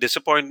fucking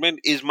disappointment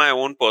is my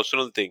own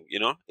personal thing.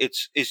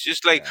 It's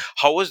just like, Yeah.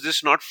 how was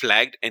this not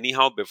flagged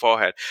anyhow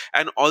beforehand?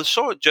 And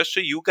also, just so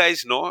you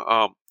guys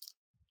know,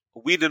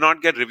 we did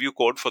not get review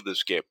code for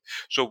this game,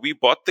 so we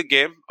bought the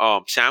game.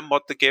 Sam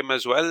bought the game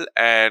as well,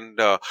 and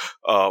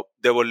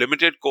there were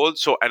limited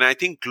codes. So, and I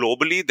think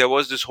globally there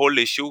was this whole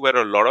issue where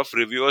a lot of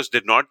reviewers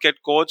did not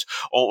get codes,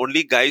 or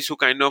only guys who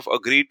kind of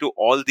agreed to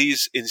all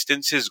these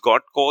instances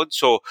got codes.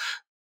 So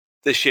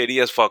the shady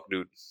as fuck,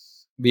 dude.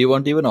 We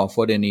weren't even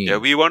offered Yeah, any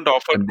we weren't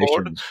offered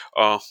code. conditions.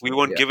 We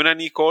weren't Yeah. given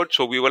any code,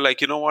 so we were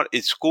like, you know what,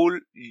 it's cool.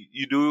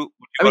 You do what you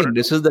I gotta mean, do.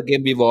 this is the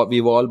game we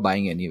were all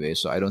buying anyway,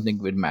 so I don't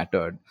think it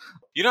mattered.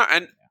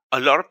 And a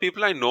lot of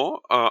people I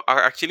know are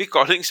actually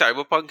calling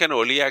Cyberpunk an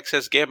early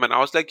access game, and I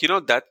was like,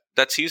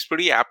 that seems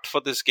pretty apt for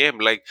this game.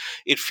 Like,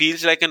 it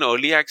feels like an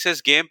early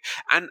access game,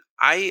 and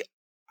I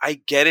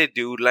get it,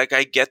 dude. Like,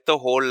 I get the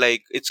whole,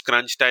 like, it's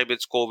crunch time,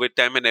 it's COVID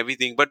time, and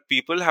everything, but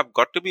people have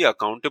got to be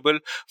accountable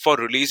for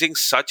releasing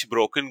such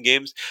broken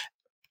games,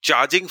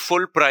 charging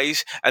full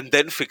price, and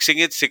then fixing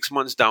it 6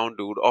 months down,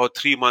 dude, or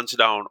 3 months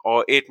down,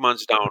 or 8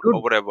 months down, or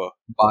Dude, whatever.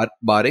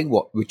 barring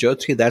Witcher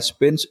 3, that's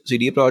been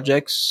CD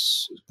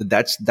Projects.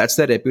 That's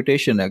their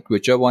reputation. Like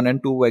Witcher 1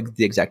 and 2 were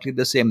exactly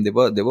the same. They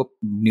were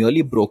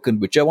nearly broken.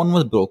 Witcher 1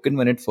 was broken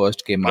when it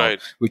first came out.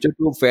 Right. Witcher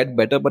 2 fared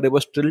better, but it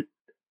was still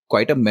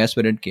quite a mess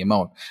when it came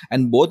out.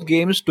 And both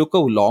games took a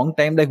long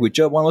time. Like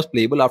Witcher 1 was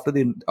playable after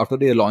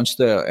they launched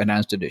the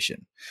enhanced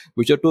edition.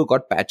 Witcher 2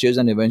 got patches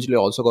and eventually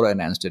also got an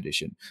enhanced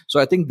edition. So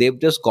I think they've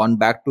just gone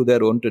back to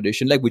their own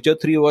tradition. Like Witcher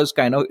 3 was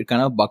kind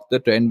of bucked the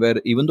trend where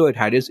even though it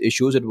had its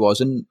issues, it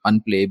wasn't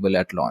unplayable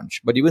at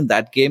launch. But even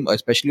that game,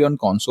 especially on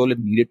console, it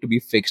needed to be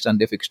fixed, and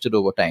they fixed it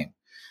over time.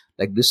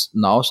 Like this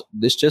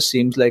just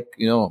seems like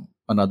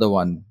another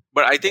one.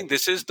 But I think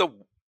this is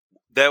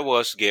their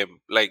worst game,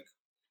 like,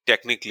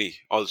 technically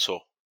also.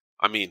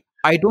 I mean,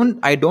 I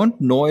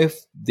don't know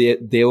if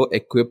they were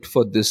equipped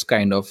for this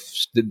kind of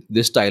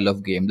this style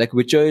of game. Like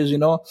Witcher is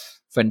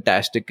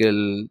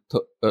fantastical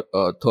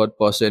third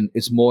person.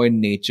 It's more in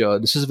nature.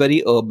 This is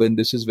very urban.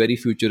 This is very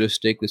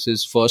futuristic. This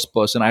is first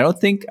person. I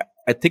think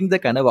they're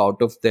kind of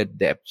out of their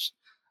depths.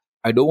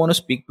 I don't want to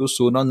speak too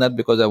soon on that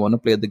because I want to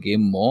play the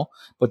game more.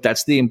 But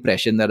that's the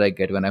impression that I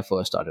get when I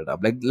first started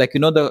up. Like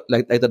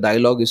the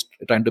dialogue is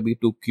trying to be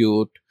too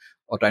cute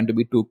or trying to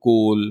be too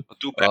cool.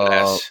 too Uh,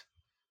 badass.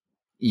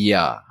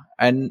 yeah,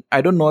 and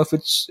I don't know if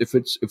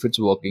it's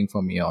working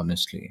for me,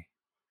 honestly.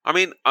 I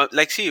mean,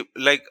 like, see,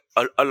 like,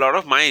 a lot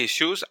of my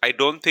issues I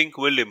don't think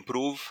will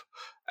improve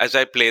as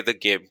I play the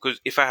game,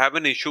 because if I have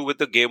an issue with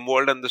the game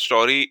world and the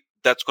story,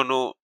 that's going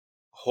to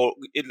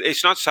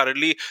it's not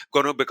suddenly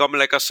going to become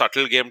like a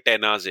subtle game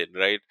 10 hours in,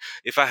 right?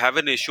 If I have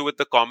an issue with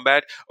the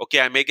combat,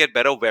 okay, I may get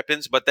better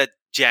weapons, but that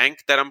jank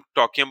that I'm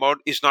talking about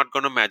is not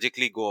going to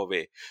magically go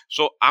away.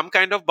 So I'm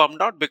kind of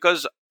bummed out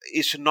because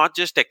it's not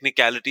just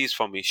technicalities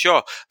for me.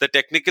 Sure, the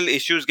technical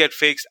issues get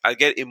fixed, I'll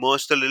get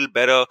immersed a little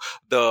better,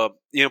 the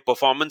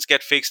performance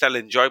get fixed, I'll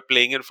enjoy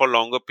playing it for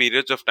longer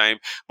periods of time.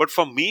 But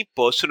for me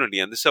personally,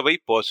 and this is a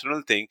very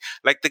personal thing,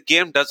 like, the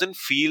game doesn't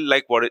feel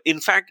like what it,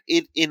 in fact,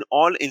 it in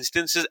all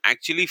instances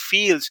actually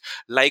feels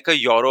like a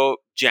Euro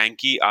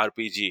janky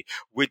RPG,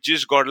 which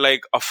just got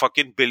like a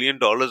fucking $1 billion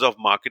of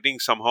marketing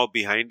somehow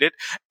behind it.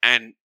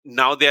 And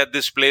now they're at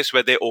this place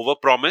where they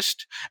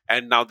overpromised,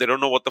 and now they don't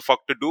know what the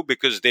fuck to do,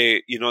 because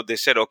they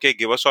said, okay,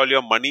 give us all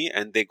your money,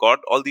 and they got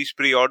all these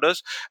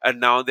pre-orders,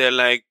 and now they're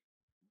like,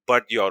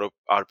 but Europe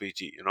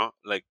RPG,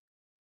 like,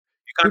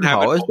 you can't Dude,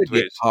 have it how is the both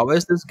game? ways. How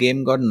has this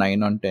game got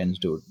 9 on 10s,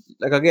 dude?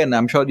 Like again,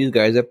 I'm sure these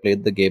guys have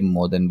played the game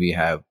more than we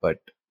have, but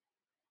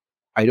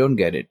I don't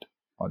get it,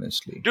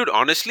 honestly. Dude,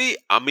 honestly,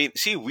 I mean,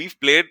 see, we've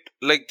played,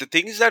 like, the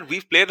thing is that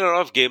we've played a lot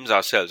of games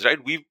ourselves, right?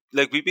 We've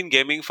been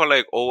gaming for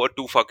like over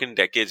 2 fucking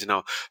decades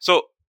now.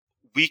 So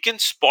we can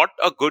spot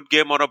a good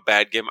game or a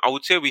bad game. I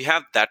would say we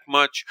have that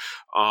much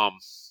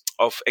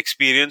of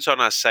experience on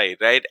our side,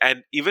 right?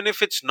 And even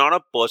if it's not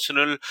a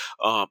personal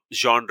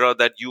genre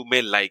that you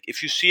may like,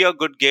 if you see a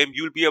good game,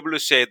 you'll be able to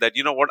say that,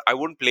 you know what, I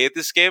wouldn't play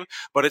this game,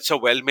 but it's a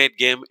well-made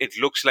game. It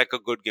looks like a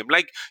good game.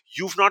 Like,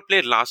 you've not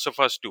played Last of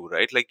Us 2,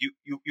 right? Like,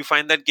 you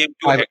find that game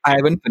too I hectic.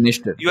 haven't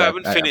finished it, You but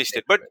haven't I have finished played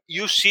it, but it.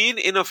 you've seen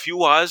in a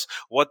few hours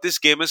what this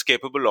game is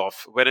capable of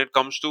when it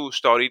comes to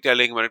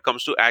storytelling, when it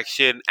comes to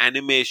action,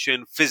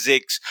 animation,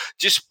 physics.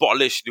 Just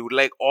polished, dude,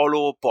 like all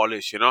over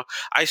polish, you know.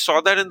 I saw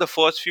that in the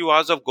first few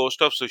hours of Ghost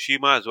of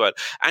Tsushima as well.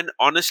 And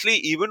honestly,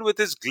 even with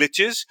its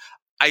glitches,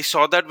 I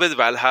saw that with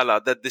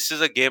Valhalla, that this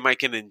is a game I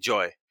can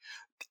enjoy.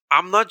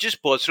 I'm not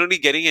just personally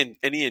getting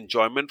any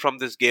enjoyment from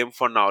this game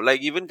for now.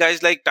 Like, even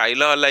guys like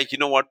Tyler are like, you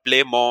know what,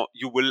 play more.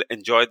 You will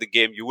enjoy the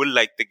game. You will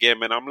like the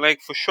game. And I'm like,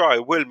 for sure, I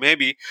will,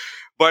 maybe.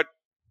 But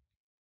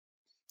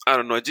I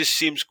don't know. It just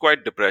seems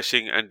quite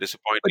depressing and But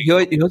disappointing here,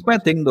 for me. here's my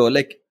thing though.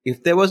 Like,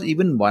 if there was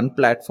even one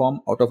platform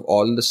out of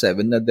all the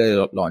seven that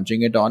they're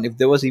launching it on, if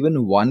there was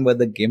even one where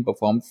the game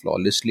performed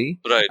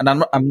flawlessly, Right, and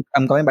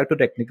I'm coming back to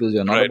technicals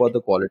here, not right, about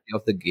the quality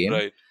of the game.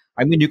 right.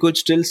 I mean, you could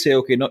still say,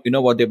 okay, no, you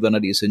know what, they've done a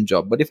decent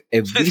job. But if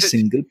every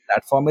single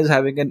platform is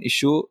having an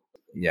issue,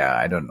 yeah,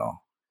 I don't know.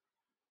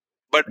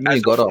 But I mean, as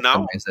you got of to now,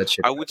 optimize that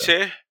shit I would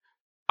better. say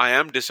I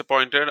am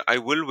disappointed. I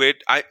will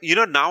wait.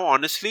 Now,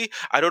 honestly,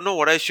 I don't know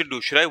what I should do.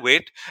 Should I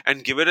wait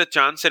and give it a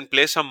chance and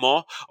play some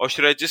more? Or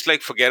should I just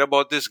like forget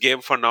about this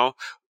game for now,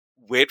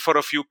 wait for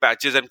a few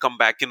patches and come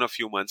back in a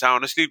few months? I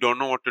honestly don't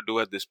know what to do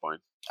at this point.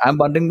 I'm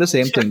wondering the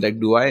same thing.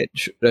 Like,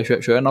 should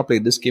I not play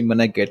this game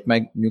when I get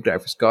my new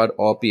graphics card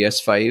or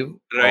PS5,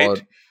 Right? or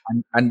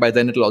and by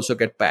then it'll also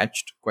get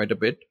patched quite a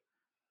bit.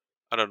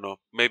 I don't know. I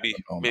Maybe.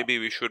 don't know, man. Maybe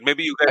we should.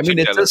 Maybe you I guys mean, should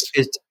it's tell just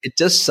us. it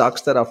just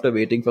sucks that after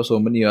waiting for so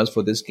many years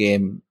for this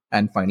game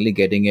and finally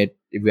getting it,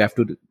 we have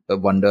to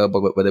wonder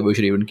whether we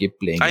should even keep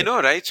playing I it.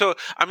 know, right? So,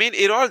 I mean,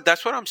 it all,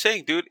 that's what I'm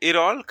saying, dude. It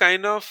all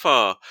kind of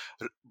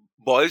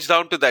boils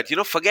down to that.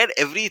 Forget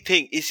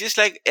everything. It's just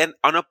like,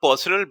 on a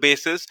personal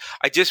basis,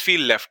 I just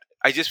feel left.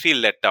 I just feel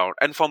let down.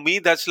 And for me,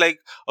 that's like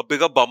a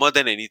bigger bummer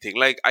than anything.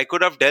 Like, I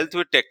could have dealt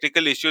with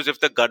technical issues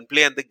if the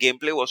gunplay and the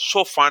gameplay was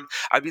so fun.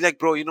 I'd be like,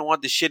 bro, you know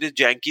what? This shit is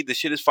janky. This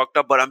shit is fucked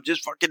up, but I'm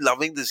just fucking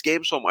loving this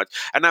game so much.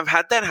 And I've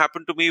had that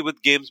happen to me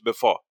with games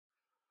before.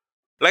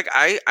 Like,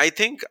 I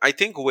think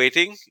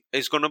waiting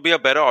is going to be a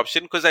better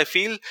option, because I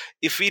feel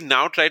if we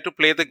now try to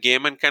play the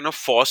game and kind of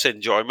force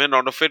enjoyment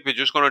out of it, we're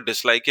just going to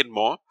dislike it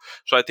more.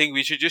 So I think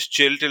we should just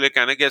chill till it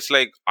kind of gets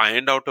like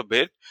ironed out a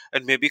bit,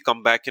 and maybe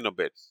come back in a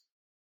bit.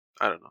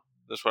 I don't know.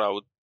 That's what I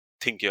would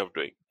think of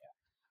doing.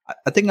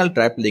 I think I'll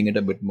try playing it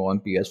a bit more on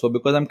PS4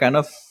 because I'm kind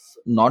of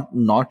not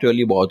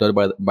really bothered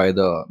by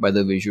the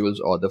visuals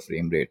or the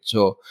frame rate.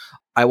 So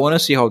I want to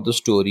see how the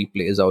story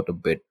plays out a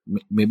bit.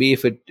 Maybe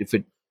if it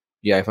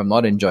yeah, if I'm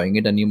not enjoying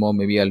it anymore,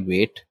 maybe I'll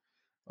wait.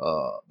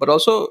 But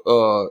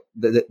also,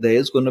 there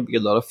is going to be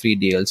a lot of free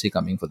DLC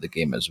coming for the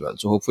game as well.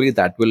 So hopefully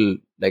that will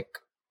like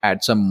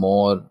add some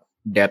more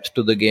depth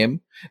to the game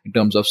in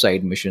terms of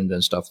side missions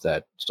and stuff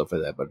like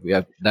that. But we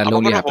have I'm that'll not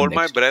only going to happen hold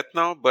my next breath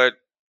now, but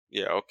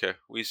yeah, okay,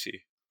 we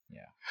see.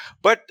 year.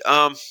 But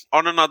on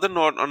another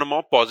note, on a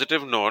more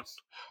positive note,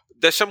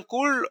 there's some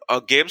cool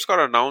games got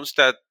announced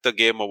at the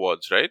Game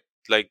Awards, right?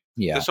 Like,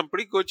 Yeah. there's some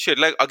pretty good shit.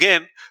 Like,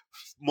 again,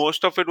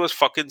 most of it was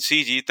fucking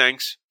CG.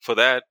 Thanks for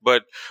that.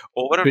 But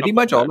over and Pretty above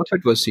much all that, of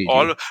it was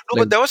all CG. no, Like,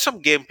 but there was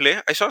some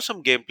gameplay. I saw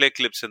some gameplay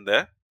clips in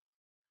there.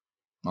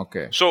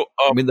 okay. So,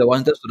 I mean, the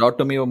ones that stood out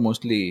to me were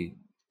mostly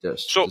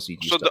just so, the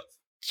CG so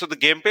stuff. the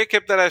gameplay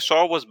clip that I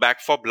saw was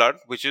Back for Blood,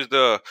 which is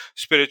the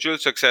spiritual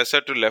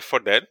successor to Left 4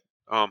 Dead.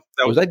 That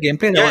Was was, that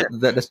gameplay? yeah.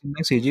 That seemed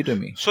like CG to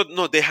me. So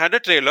no, they had a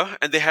trailer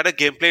and they had a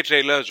gameplay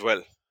trailer as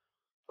well.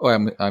 Oh,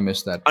 I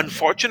missed that one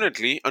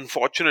then.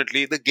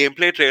 Unfortunately, the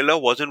gameplay trailer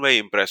wasn't very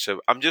impressive.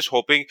 I'm just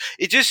hoping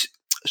it just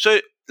so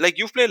like,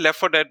 you've played Left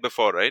 4 Dead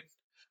before, right?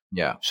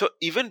 Yeah. So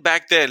even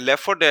back then,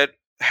 Left 4 Dead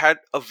had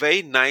a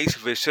very nice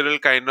visceral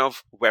kind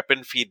of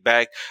weapon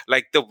feedback,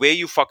 like the way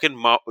you fucking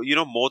mow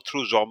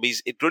through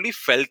zombies. It really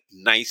felt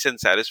nice and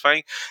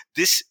satisfying.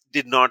 This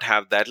did not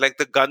have that. Like,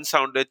 the gun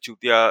sounded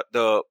chutia.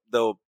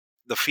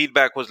 The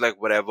feedback was like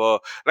whatever.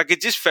 Like,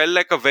 it just felt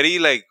like a very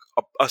like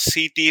a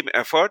C team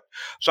effort.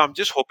 So I'm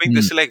just hoping Hmm.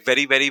 this is like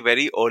very very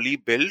very early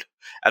build,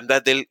 and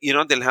that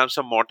they'll have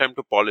some more time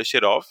to polish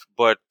it off.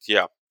 But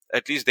yeah,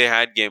 at least they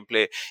had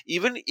gameplay.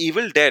 Even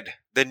Evil Dead,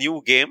 the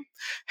new game,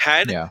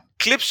 had Yeah.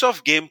 clips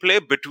of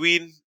gameplay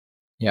between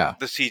Yeah.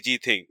 the CG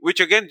thing,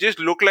 which again just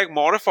looked like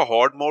more of a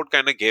horde mode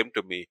kind of game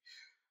to me.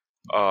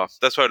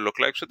 That's what it looked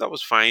like. So that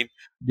was fine.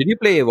 Did you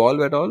play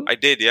Evolve at all? I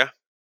did, yeah.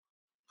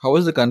 How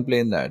was the gunplay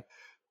in that?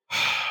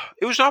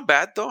 It was not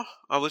bad though.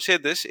 I would say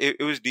this. It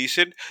was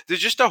decent. There's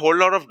just a whole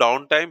lot of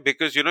downtime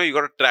because you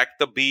got to track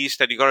the beast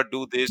and you got to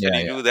do this and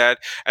Yeah. you Yeah. do that.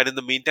 And in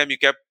the meantime, you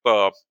kept.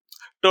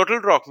 Turtle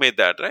Rock made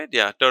that, right?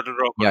 Yeah, Turtle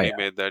Rock Yeah. only Yeah.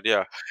 made that.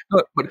 Yeah.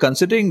 But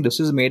considering this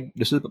is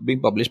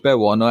being published by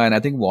Warner, and I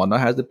think Warner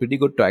has a pretty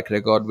good track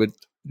record with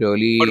But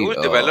really who's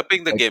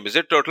developing the like game? Is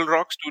it Turtle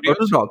Rock Studios?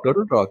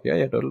 Total Rock,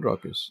 yeah, Total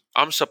Rock is.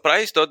 I'm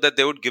surprised though that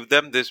they would give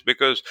them this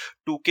because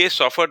 2K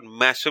suffered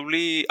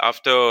massively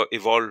after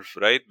Evolve,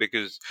 right?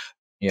 Because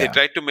they Yeah.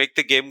 tried to make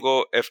the game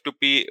go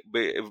F2P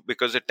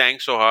because it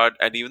tanked so hard,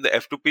 and even the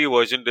F2P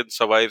version didn't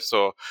survive,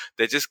 so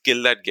they just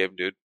killed that game,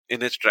 dude,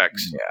 in its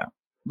tracks. Yeah.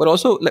 But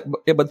also, like,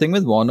 yeah, but thing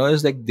with Warner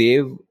is like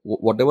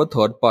whatever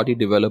third party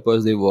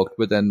developers they worked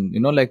with, and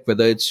like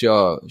whether it's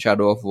your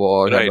Shadow of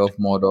War, Right. Shadow of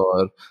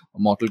Mordor,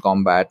 Mortal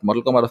Kombat.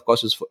 Mortal Kombat, of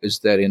course, is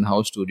their in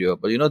house studio,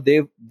 but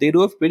they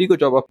do a pretty good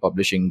job of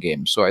publishing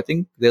games. So I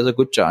think there's a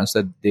good chance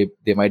that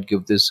they might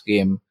give this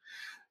game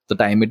the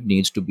time it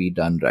needs to be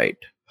done right.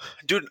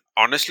 Dude,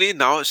 honestly,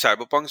 now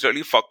Cyberpunk's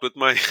really fucked with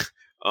my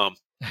um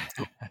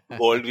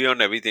worldview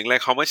on everything.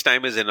 Like, how much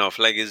time is enough?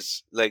 Like,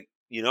 is like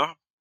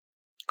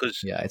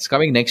because Yeah, it's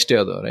coming next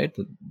year though, right?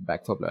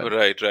 Back for Blood.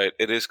 right,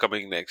 it is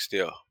coming next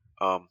year.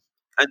 Um,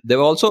 and There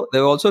were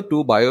also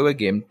two BioWare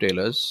game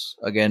trailers.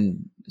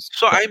 Again,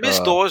 so I miss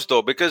those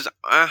though because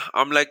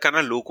I'm like kind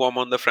of lukewarm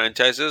on the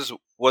franchises.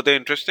 Were they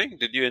interesting?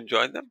 Did you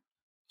enjoy them?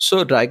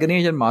 so Dragon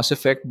Age and Mass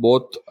Effect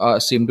both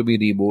seem to be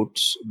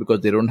reboots because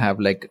they don't have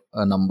like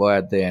a number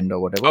at the end or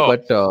whatever. Oh,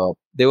 But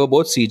they were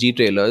both CG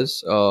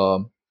trailers.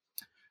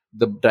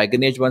 The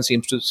Dragon Age one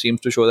seems to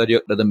show that,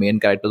 that the main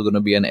character is going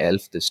to be an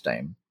elf this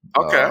time.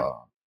 okay.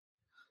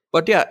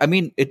 But yeah, I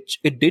mean,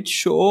 it did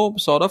show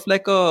sort of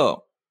like a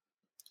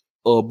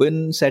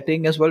urban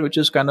setting as well, which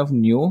is kind of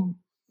new,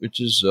 which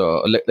is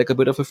like a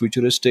bit of a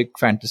futuristic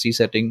fantasy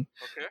setting.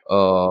 Okay.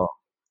 Uh,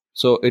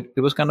 so it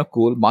was kind of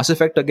cool. Mass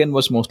Effect again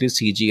was mostly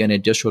CG, and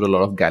it just showed a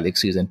lot of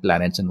galaxies and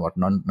planets and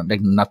whatnot,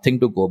 like nothing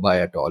to go by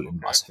at all in Okay.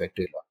 Mass Effect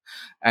trailer.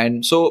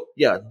 And so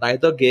yeah,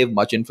 neither gave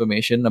much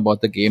information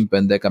about the game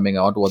when they're coming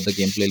out. What the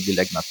gameplay will be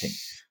like, nothing.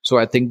 So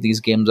I think these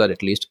games are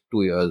at least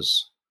 2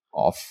 years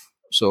off.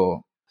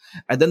 So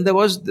and then there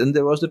was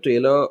the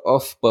trailer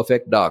of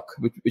Perfect Dark,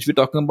 which we were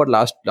talking about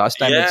last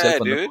time Yeah,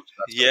 itself on the dude.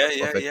 podcast Yeah, about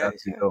yeah, Perfect yeah, Dark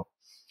yeah. Zero.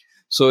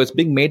 So it's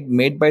being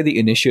made by the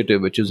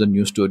Initiative, which is a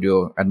new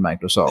studio at Have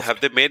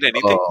Microsoft. they made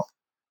anything? Uh,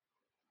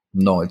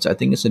 no, I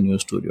think it's a new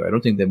studio. I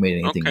don't think they made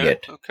anything Okay,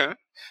 yet. okay.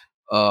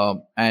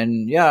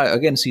 And yeah,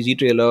 again CG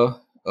trailer.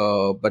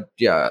 But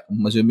yeah,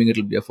 I'm assuming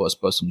it'll be a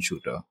first-person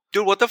shooter.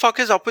 Dude, what the fuck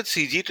is up with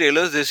CG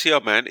trailers this year,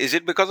 man? Is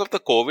it because of the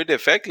COVID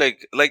effect?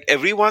 Like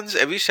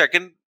every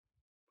second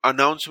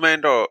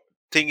announcement or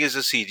thing is a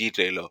CG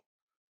trailer.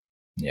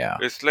 Yeah,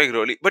 It's like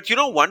really, but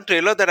one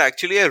trailer that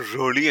actually I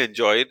really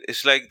enjoyed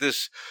is like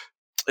this.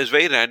 It's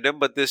very random,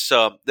 but this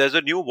there's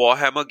a new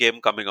Warhammer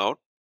game coming out.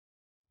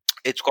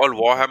 It's called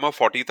Warhammer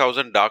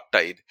 40,000 Dark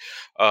Tide.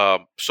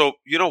 So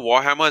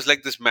Warhammer is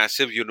like this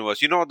massive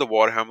universe. You know what the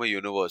Warhammer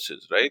universe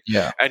is, right?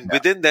 yeah, And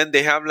within then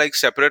they have like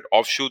separate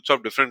offshoots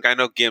of different kind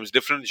of games,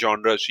 different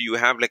genres. So you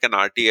have like an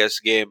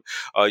RTS game,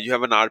 you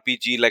have an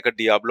RPG like a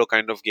Diablo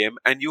kind of game,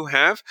 and you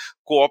have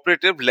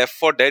cooperative Left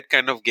 4 Dead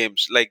kind of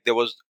games. Like there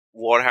was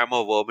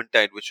Warhammer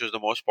Vermintide, which was the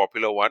most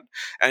popular one,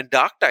 and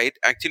Dark Tide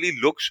actually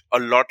looks a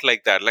lot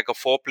like that, like a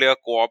 4-player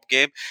co-op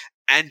game.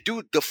 And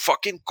dude, the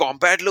fucking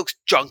combat looks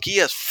chunky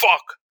as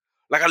fuck.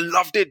 Like I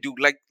loved it, dude.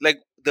 Like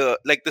the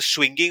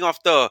swinging of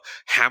the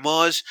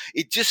hammers,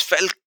 it just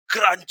felt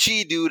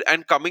crunchy, dude.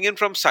 And coming in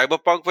from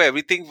Cyberpunk, where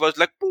everything was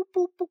like poop,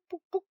 poop, poop,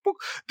 poop, poop, poop,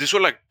 this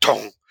was like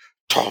tong,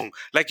 tong.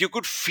 Like you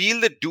could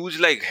feel the dudes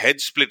like head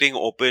splitting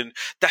open.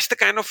 That's the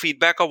kind of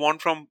feedback I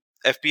want from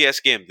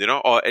FPS games,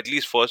 or at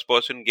least first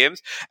person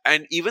games.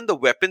 And even the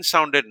weapons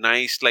sounded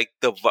nice. Like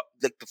the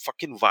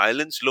fucking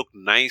violence looked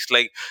nice.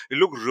 Like it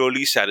looked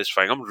really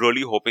satisfying. I'm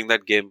really hoping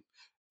that game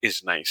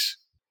is nice.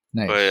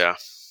 But nice. yeah,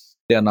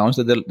 They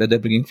announced that they're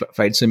bringing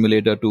Flight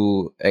Simulator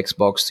to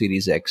Xbox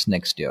Series X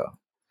next year.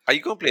 are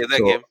you gonna play that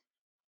So game?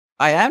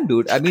 I am,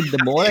 dude. I mean,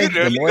 the more Are I you the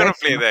really more I gonna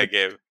play see, that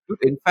game?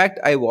 dude, in fact,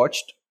 I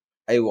watched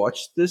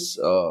this.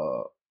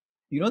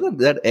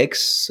 That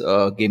ex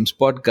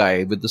GameSpot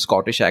guy with the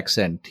Scottish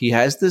accent. He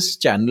has this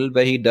channel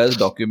where he does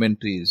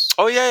documentaries.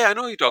 Oh yeah, I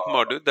know what you're talking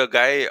about, dude. The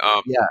guy.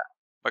 Yeah,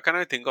 Why can't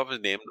I think of his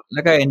name?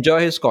 like I enjoy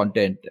his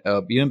content.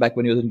 Even back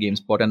when he was in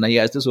GameSpot, and he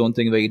has this own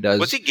thing where he Was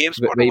does he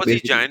GameSpot where or he was he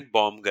basically. Giant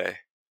Bomb guy?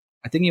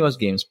 I think he was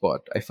GameSpot.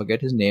 I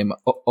forget his name,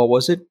 or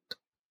was it?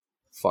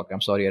 Fuck,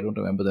 I'm sorry, I don't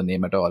remember the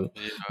name at all.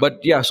 Yeah. But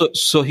yeah,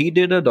 so he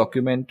did a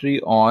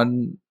documentary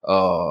on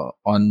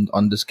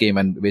this game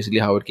and basically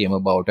how it came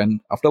about. And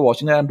after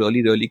watching that, I'm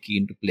really really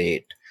keen to play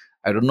it.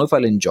 I don't know if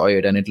I'll enjoy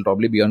it, and it'll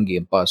probably be on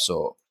Game Pass,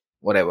 so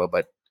whatever.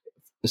 But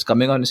it's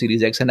coming on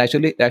Series X, and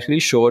actually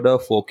showed a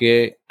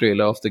 4K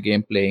trailer of the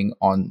game playing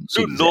on Dude,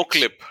 Series no X.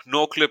 clip.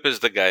 No clip is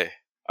the guy.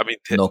 I mean,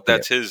 No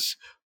that's clip. his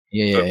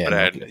Yeah, no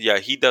brand. clip. Yeah,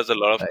 he does a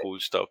lot of Right. cool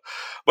stuff.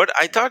 But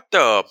I thought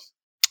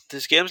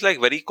this game's like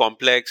very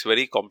complex,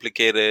 very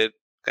complicated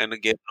kind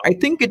of game. I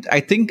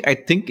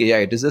think yeah,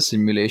 it is a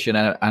simulation,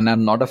 and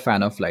I'm not a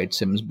fan of flight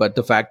sims. But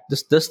the fact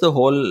this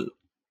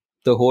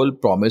the whole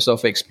promise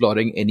of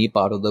exploring any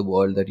part of the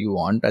world that you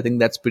want, I think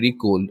that's pretty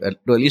cool. To at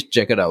least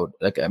check it out.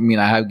 Like, I mean,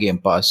 I have Game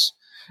Pass.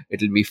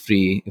 It'll be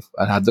free if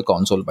I have the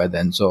console by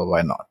then, so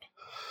why not?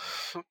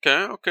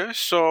 Okay.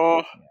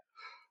 So,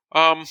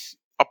 um,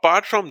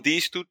 apart from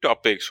these two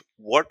topics,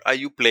 what are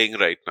you playing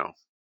right now?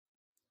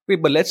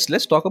 Wait, but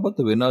let's talk about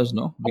the winners.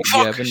 No, Oh we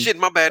fuck! haven't Shit,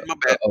 my bad, my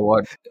bad.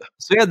 award.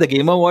 So yeah, the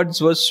Game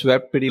Awards was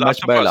swept pretty Last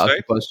much of by Us, Last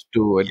right? of Us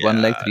 2. It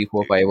won like Yeah, three,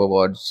 four, dude. five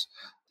awards.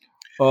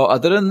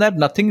 Other than that,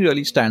 nothing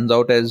really stands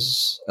out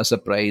as a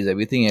surprise.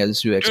 Everything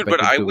else you Dude,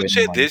 but expected I to would win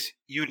say one. this: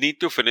 you need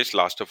to finish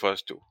Last of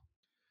Us too.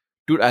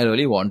 Dude, I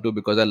really want to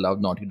because I love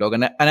Naughty Dog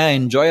and I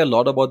enjoy a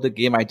lot about the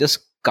game. I just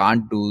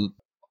can't do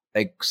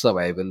like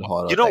survival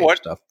horror You know type what?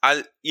 stuff.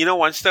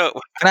 Once the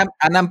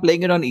And I'm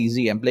playing it on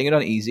easy. I'm playing it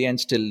on easy and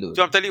still so lose.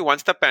 I'm telling you,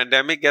 once the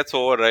pandemic gets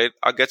over, right?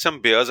 I'll get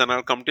some beers and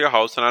I'll come to your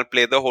house and I'll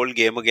play the whole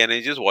game again and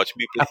you just watch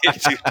me play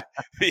it. Dude.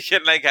 We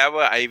can like have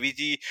a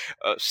IVG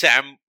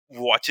Sam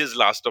watches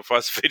Last of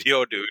Us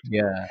video, dude.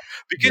 Yeah,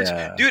 Because,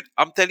 yeah. dude,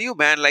 I'm telling you,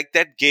 man, like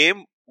that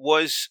game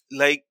was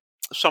like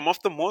some of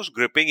the most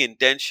gripping,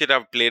 intense shit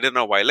I've played in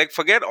a while. Like,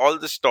 forget all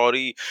the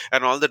story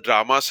and all the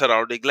drama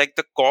surrounding. Like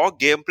the core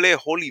gameplay,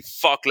 holy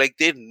fuck! Like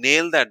they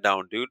nailed that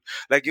down, dude.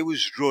 Like it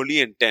was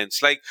really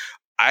intense. Like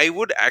I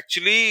would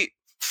actually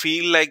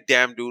feel like,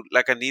 damn, dude,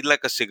 like I need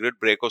like a cigarette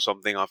break or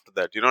something after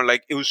that. You know,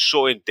 like it was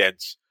so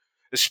intense,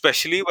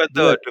 especially when Dude,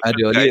 the I different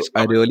really, guys I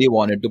come in. really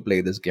wanted to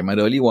play this game. I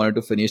really wanted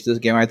to finish this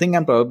game. I think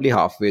I'm probably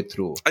halfway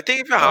through. I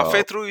think if you're Uh,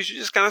 halfway through, you should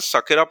just kind of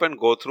suck it up and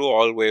go through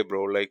all way,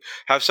 bro. Like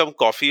have some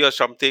coffee or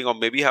something, or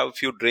maybe have a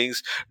few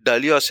drinks,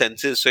 dull your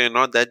senses so you're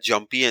not that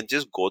jumpy, and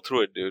just go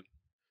through it, dude.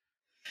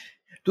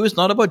 Dude, it's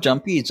not about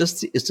jumpy. It's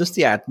just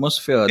the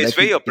atmosphere. It's Like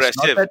very it's not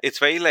oppressive. that. It's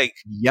very like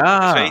it's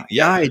Yeah, very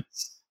yeah. yeah.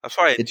 That's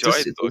why I It enjoy just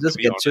it it, though. it To just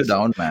be gets you honest,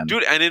 down, man.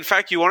 dude. And in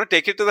fact, you want to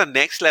take it to the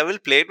next level,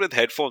 play it with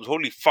headphones.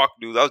 Holy fuck,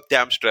 dude, that was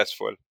damn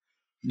stressful.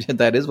 Yeah,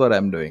 that is what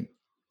I'm doing.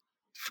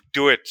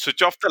 Do it.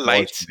 Switch off the Was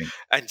lights doing.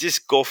 and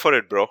just go for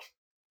it, bro.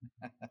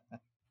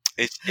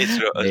 A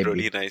Maybe.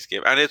 really nice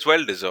game, and it's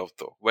well deserved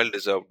though. Well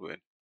deserved win.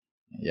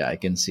 Yeah, I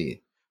can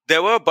see.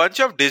 There were a bunch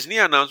of Disney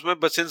announcements,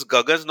 but since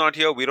Gaga's not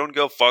here, we don't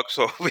give a fuck,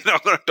 so we're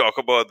not going to talk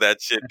about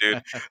that shit,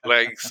 dude.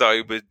 Like,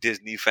 sorry, but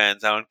Disney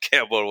fans, I don't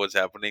care about what's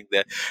happening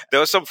there. There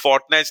was some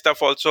Fortnite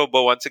stuff also,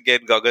 but once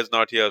again, Gaga's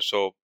not here,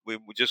 so we're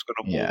just going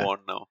to move Yeah. on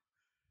now.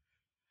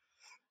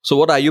 So,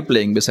 what are you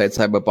playing besides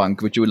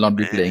Cyberpunk, which you will not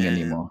be playing Man.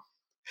 anymore?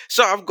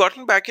 So I've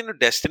gotten back into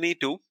Destiny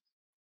 2.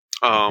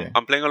 Okay.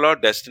 I'm playing a lot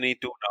of Destiny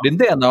 2 now. Didn't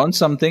they announce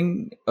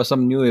something,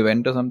 some new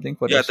event or something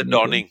for Yeah, Destiny the 2?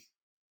 Dawning.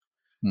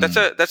 Hmm.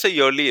 That's a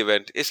yearly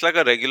event. It's like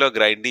a regular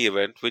grindy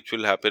event which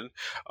will happen.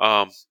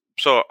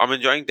 So I'm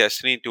enjoying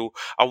Destiny 2.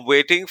 I'm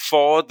waiting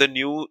for the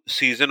new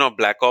season of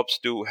Black Ops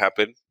to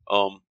happen.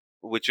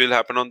 Which will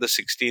happen on the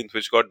 16th,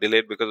 which got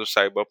delayed because of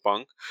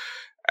Cyberpunk.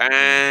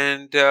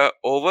 And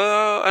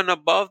over and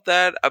above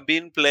that, I've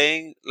been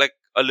playing like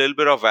a little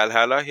bit of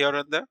Valhalla here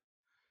and there,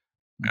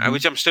 Mhm.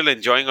 which I'm still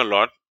enjoying a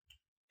lot.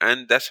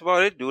 And that's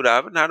about it, dude. I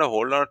haven't had a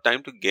whole lot of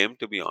time to game,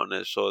 to be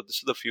honest. So this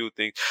is the few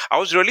things. I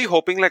was really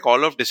hoping like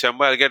all of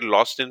December I'll get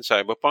lost in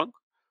Cyberpunk.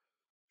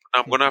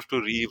 I'm gonna have to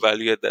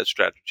reevaluate that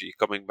strategy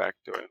coming back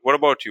to it. What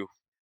about you?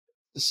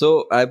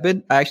 So I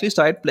actually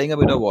started playing a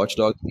bit of Watch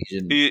Dogs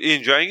Legion. You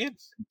enjoying it?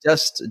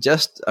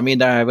 Just I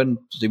mean I haven't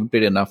even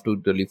played enough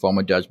to really form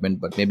a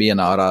judgment, but maybe an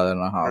hour and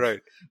a half.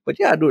 Right. But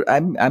yeah, dude,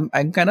 I'm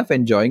kind of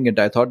enjoying it.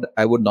 I thought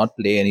I would not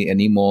play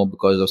any more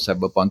because of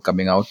Cyberpunk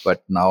coming out,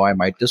 but now I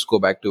might just go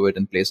back to it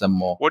and play some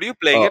more What are you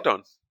playing uh, it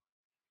on?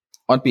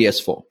 on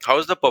PS4.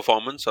 How's the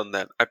performance on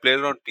that? I played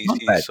it on Not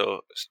PC, bad,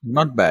 so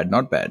not bad,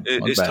 not bad,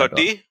 not is bad at all.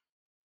 30?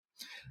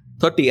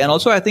 30, and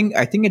also I think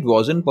it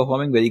wasn't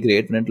performing very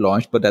great when it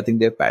launched, but I think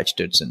they've patched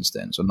it since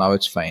then, so now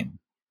it's fine.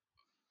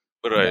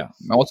 Right. Yeah,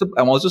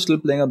 I'm also still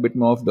playing a bit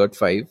more of Dirt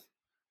 5.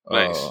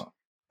 Nice.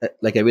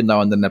 Like every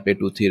now and then I play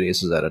 2-3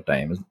 races at a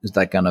time. It's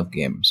that kind of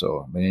game,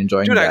 so I've been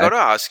enjoying Dude, I that. gotta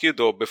ask you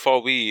though,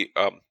 before we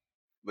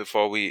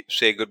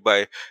say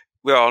goodbye,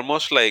 we're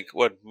almost like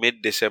what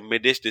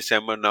midish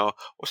December now.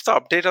 What's the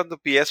update on the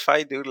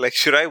PS5, dude? Like,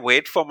 should I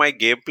wait for my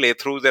game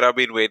playthrough that I've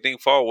been waiting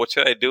for? What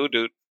should I do,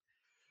 dude?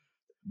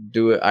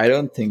 I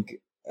don't think.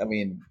 I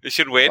mean, You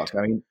should wait. fuck.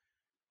 I mean,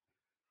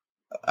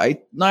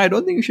 I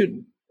don't think you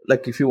should.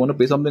 Like, if you want to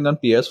play something on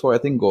PS4, I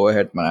think go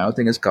ahead, man. I don't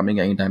think it's coming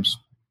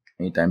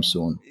anytime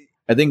soon.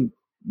 I think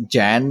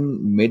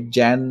mid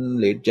Jan,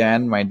 late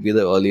Jan might be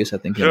the earliest. I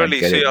think you might Really?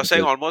 get So it. you're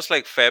saying Because, almost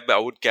like Feb, I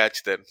would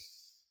catch then.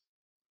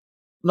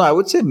 no, I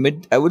would say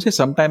mid. I would say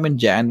sometime in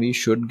Jan we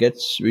should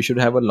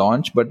have a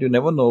launch, but you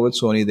never know with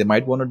Sony. They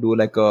might want to do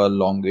like a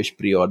longish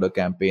pre-order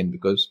campaign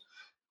because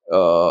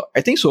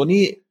I think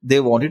Sony they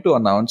wanted to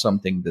announce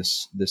something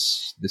this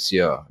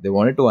year. They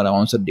wanted to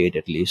announce a date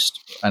at least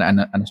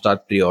and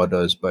start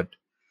pre-orders. But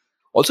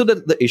also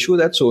the issue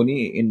that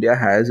Sony India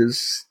has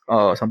is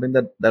something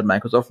that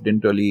Microsoft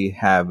didn't really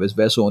have is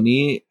where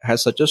Sony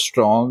has such a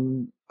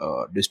strong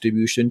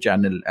distribution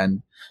channel,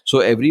 and so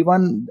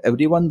everyone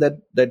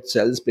that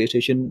sells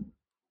PlayStation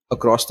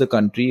across the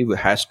country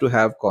has to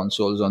have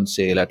consoles on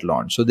sale at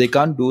launch. So they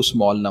can't do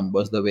small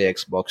numbers the way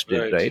Xbox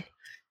did, Right. right?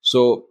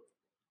 So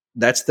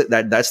that's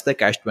the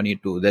catch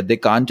 22 that they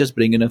can't just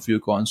bring in a few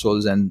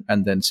consoles and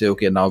then say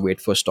okay now wait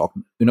for stock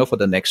for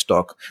the next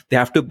stock. They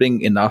have to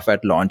bring enough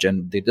at launch,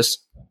 and they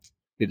just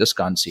they just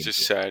can't It's seem just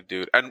to. sad,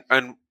 dude.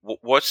 And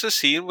what's the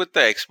scene with the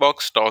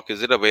Xbox stock?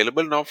 Is it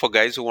available now for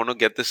guys who want to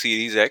get the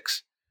Series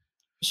X?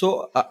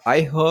 So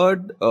I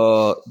heard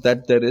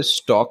that there is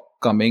stock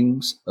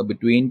coming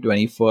between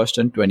 21st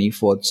and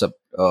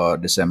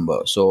 24th December.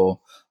 So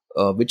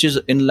which is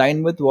in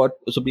line with what,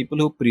 so people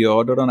who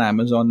pre-ordered on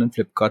Amazon and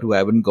Flipkart who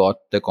haven't got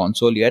the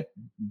console yet,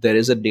 there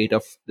is a date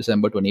of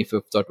December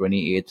 25th or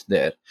 28th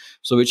there.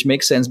 So which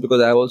makes sense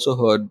because I've also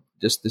heard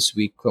just this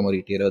week from a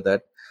retailer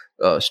that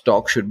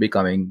stock should be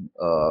coming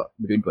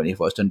between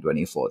 21st and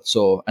 24th.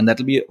 So, and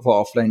that'll be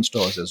for offline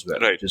stores as well,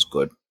 Right. which is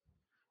good.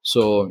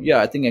 So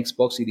yeah, I think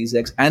Xbox Series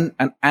X, and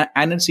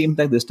it seems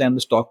like this time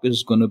the stock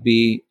is going to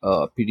be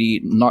pretty,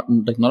 not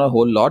a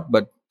whole lot,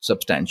 but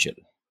substantial.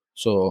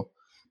 So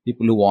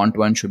people who want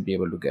one should be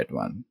able to get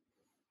one.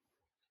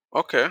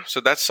 Okay, so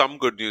that's some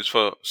good news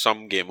for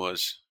some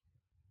gamers.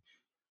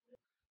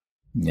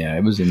 Yeah,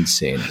 it was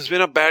insane. It's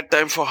been a bad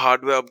time for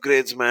hardware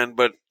upgrades, man.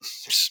 But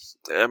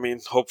I mean,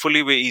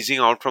 hopefully we're easing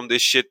out from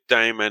this shit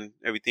time and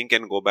everything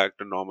can go back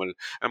to normal.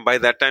 And by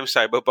that time,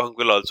 Cyberpunk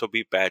will also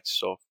be patched,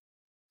 so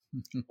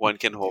one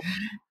can hope.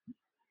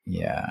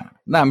 Yeah,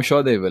 no, I'm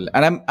sure they will,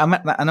 and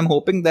I'm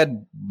hoping that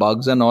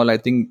bugs and all. I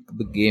think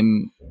the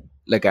game,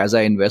 like as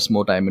I invest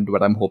more time into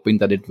it, I'm hoping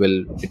that it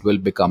will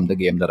become the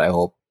game that I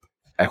hoped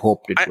I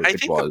it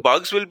think the was.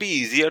 bugs will be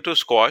easier to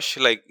squash,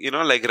 like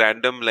like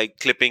random like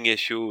clipping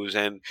issues,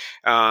 and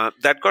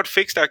that got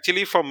fixed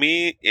actually for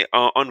me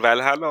on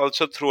Valhalla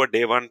also through a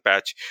day one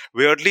patch.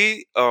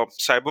 Weirdly,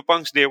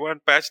 Cyberpunk's day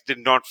one patch did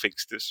not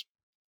fix this.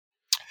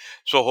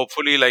 So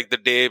hopefully, like the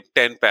day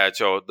 10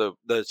 patch or the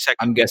second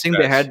I'm day guessing they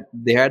patch. had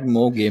they had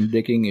more game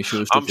breaking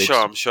issues to I'm sure. fix.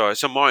 I'm sure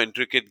it's a more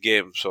intricate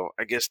game, so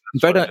I guess In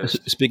that's fact, what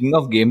it is. speaking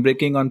of game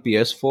breaking on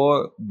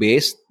PS4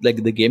 base,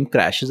 like the game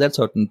crashes at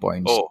certain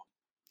points. Oh,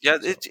 yeah.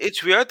 So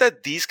It's weird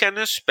that these kind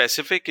of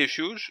specific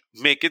issues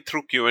make it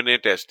through Q&A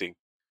testing.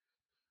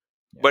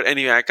 yeah, But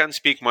anyway, I can't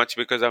speak much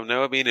because I've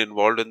never been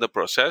involved in the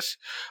process.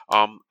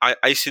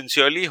 I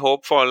sincerely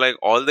hope for like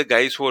all the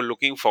guys who are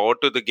looking forward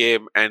to the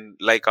game and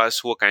like us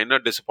who are kind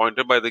of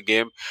disappointed by the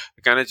game,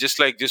 kind of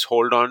just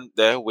hold on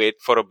there, wait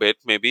for a bit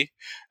maybe,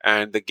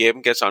 and the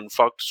game gets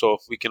unfucked so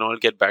we can all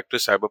get back to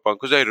Cyberpunk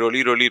because I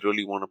really, really,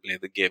 really want to play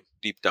the game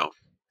deep down.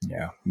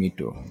 yeah, me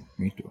too,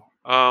 me too.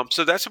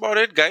 So that's about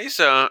it, guys.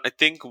 I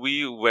think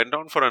we went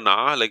on for an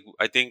hour. Like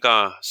I think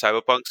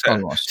Cyberpunk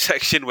Almost.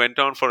 section went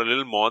on for a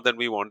little more than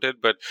we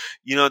wanted, but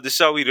this is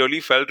how we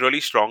really felt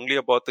really strongly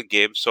about the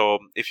game. So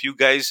if you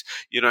guys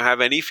have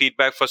any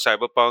feedback for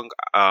Cyberpunk,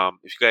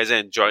 if you guys are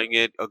enjoying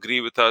it, agree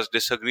with us,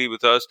 disagree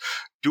with us,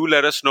 do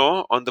let us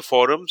know on the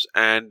forums,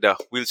 and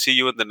we'll see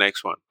you in the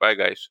next one. Bye,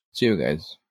 guys. See you guys.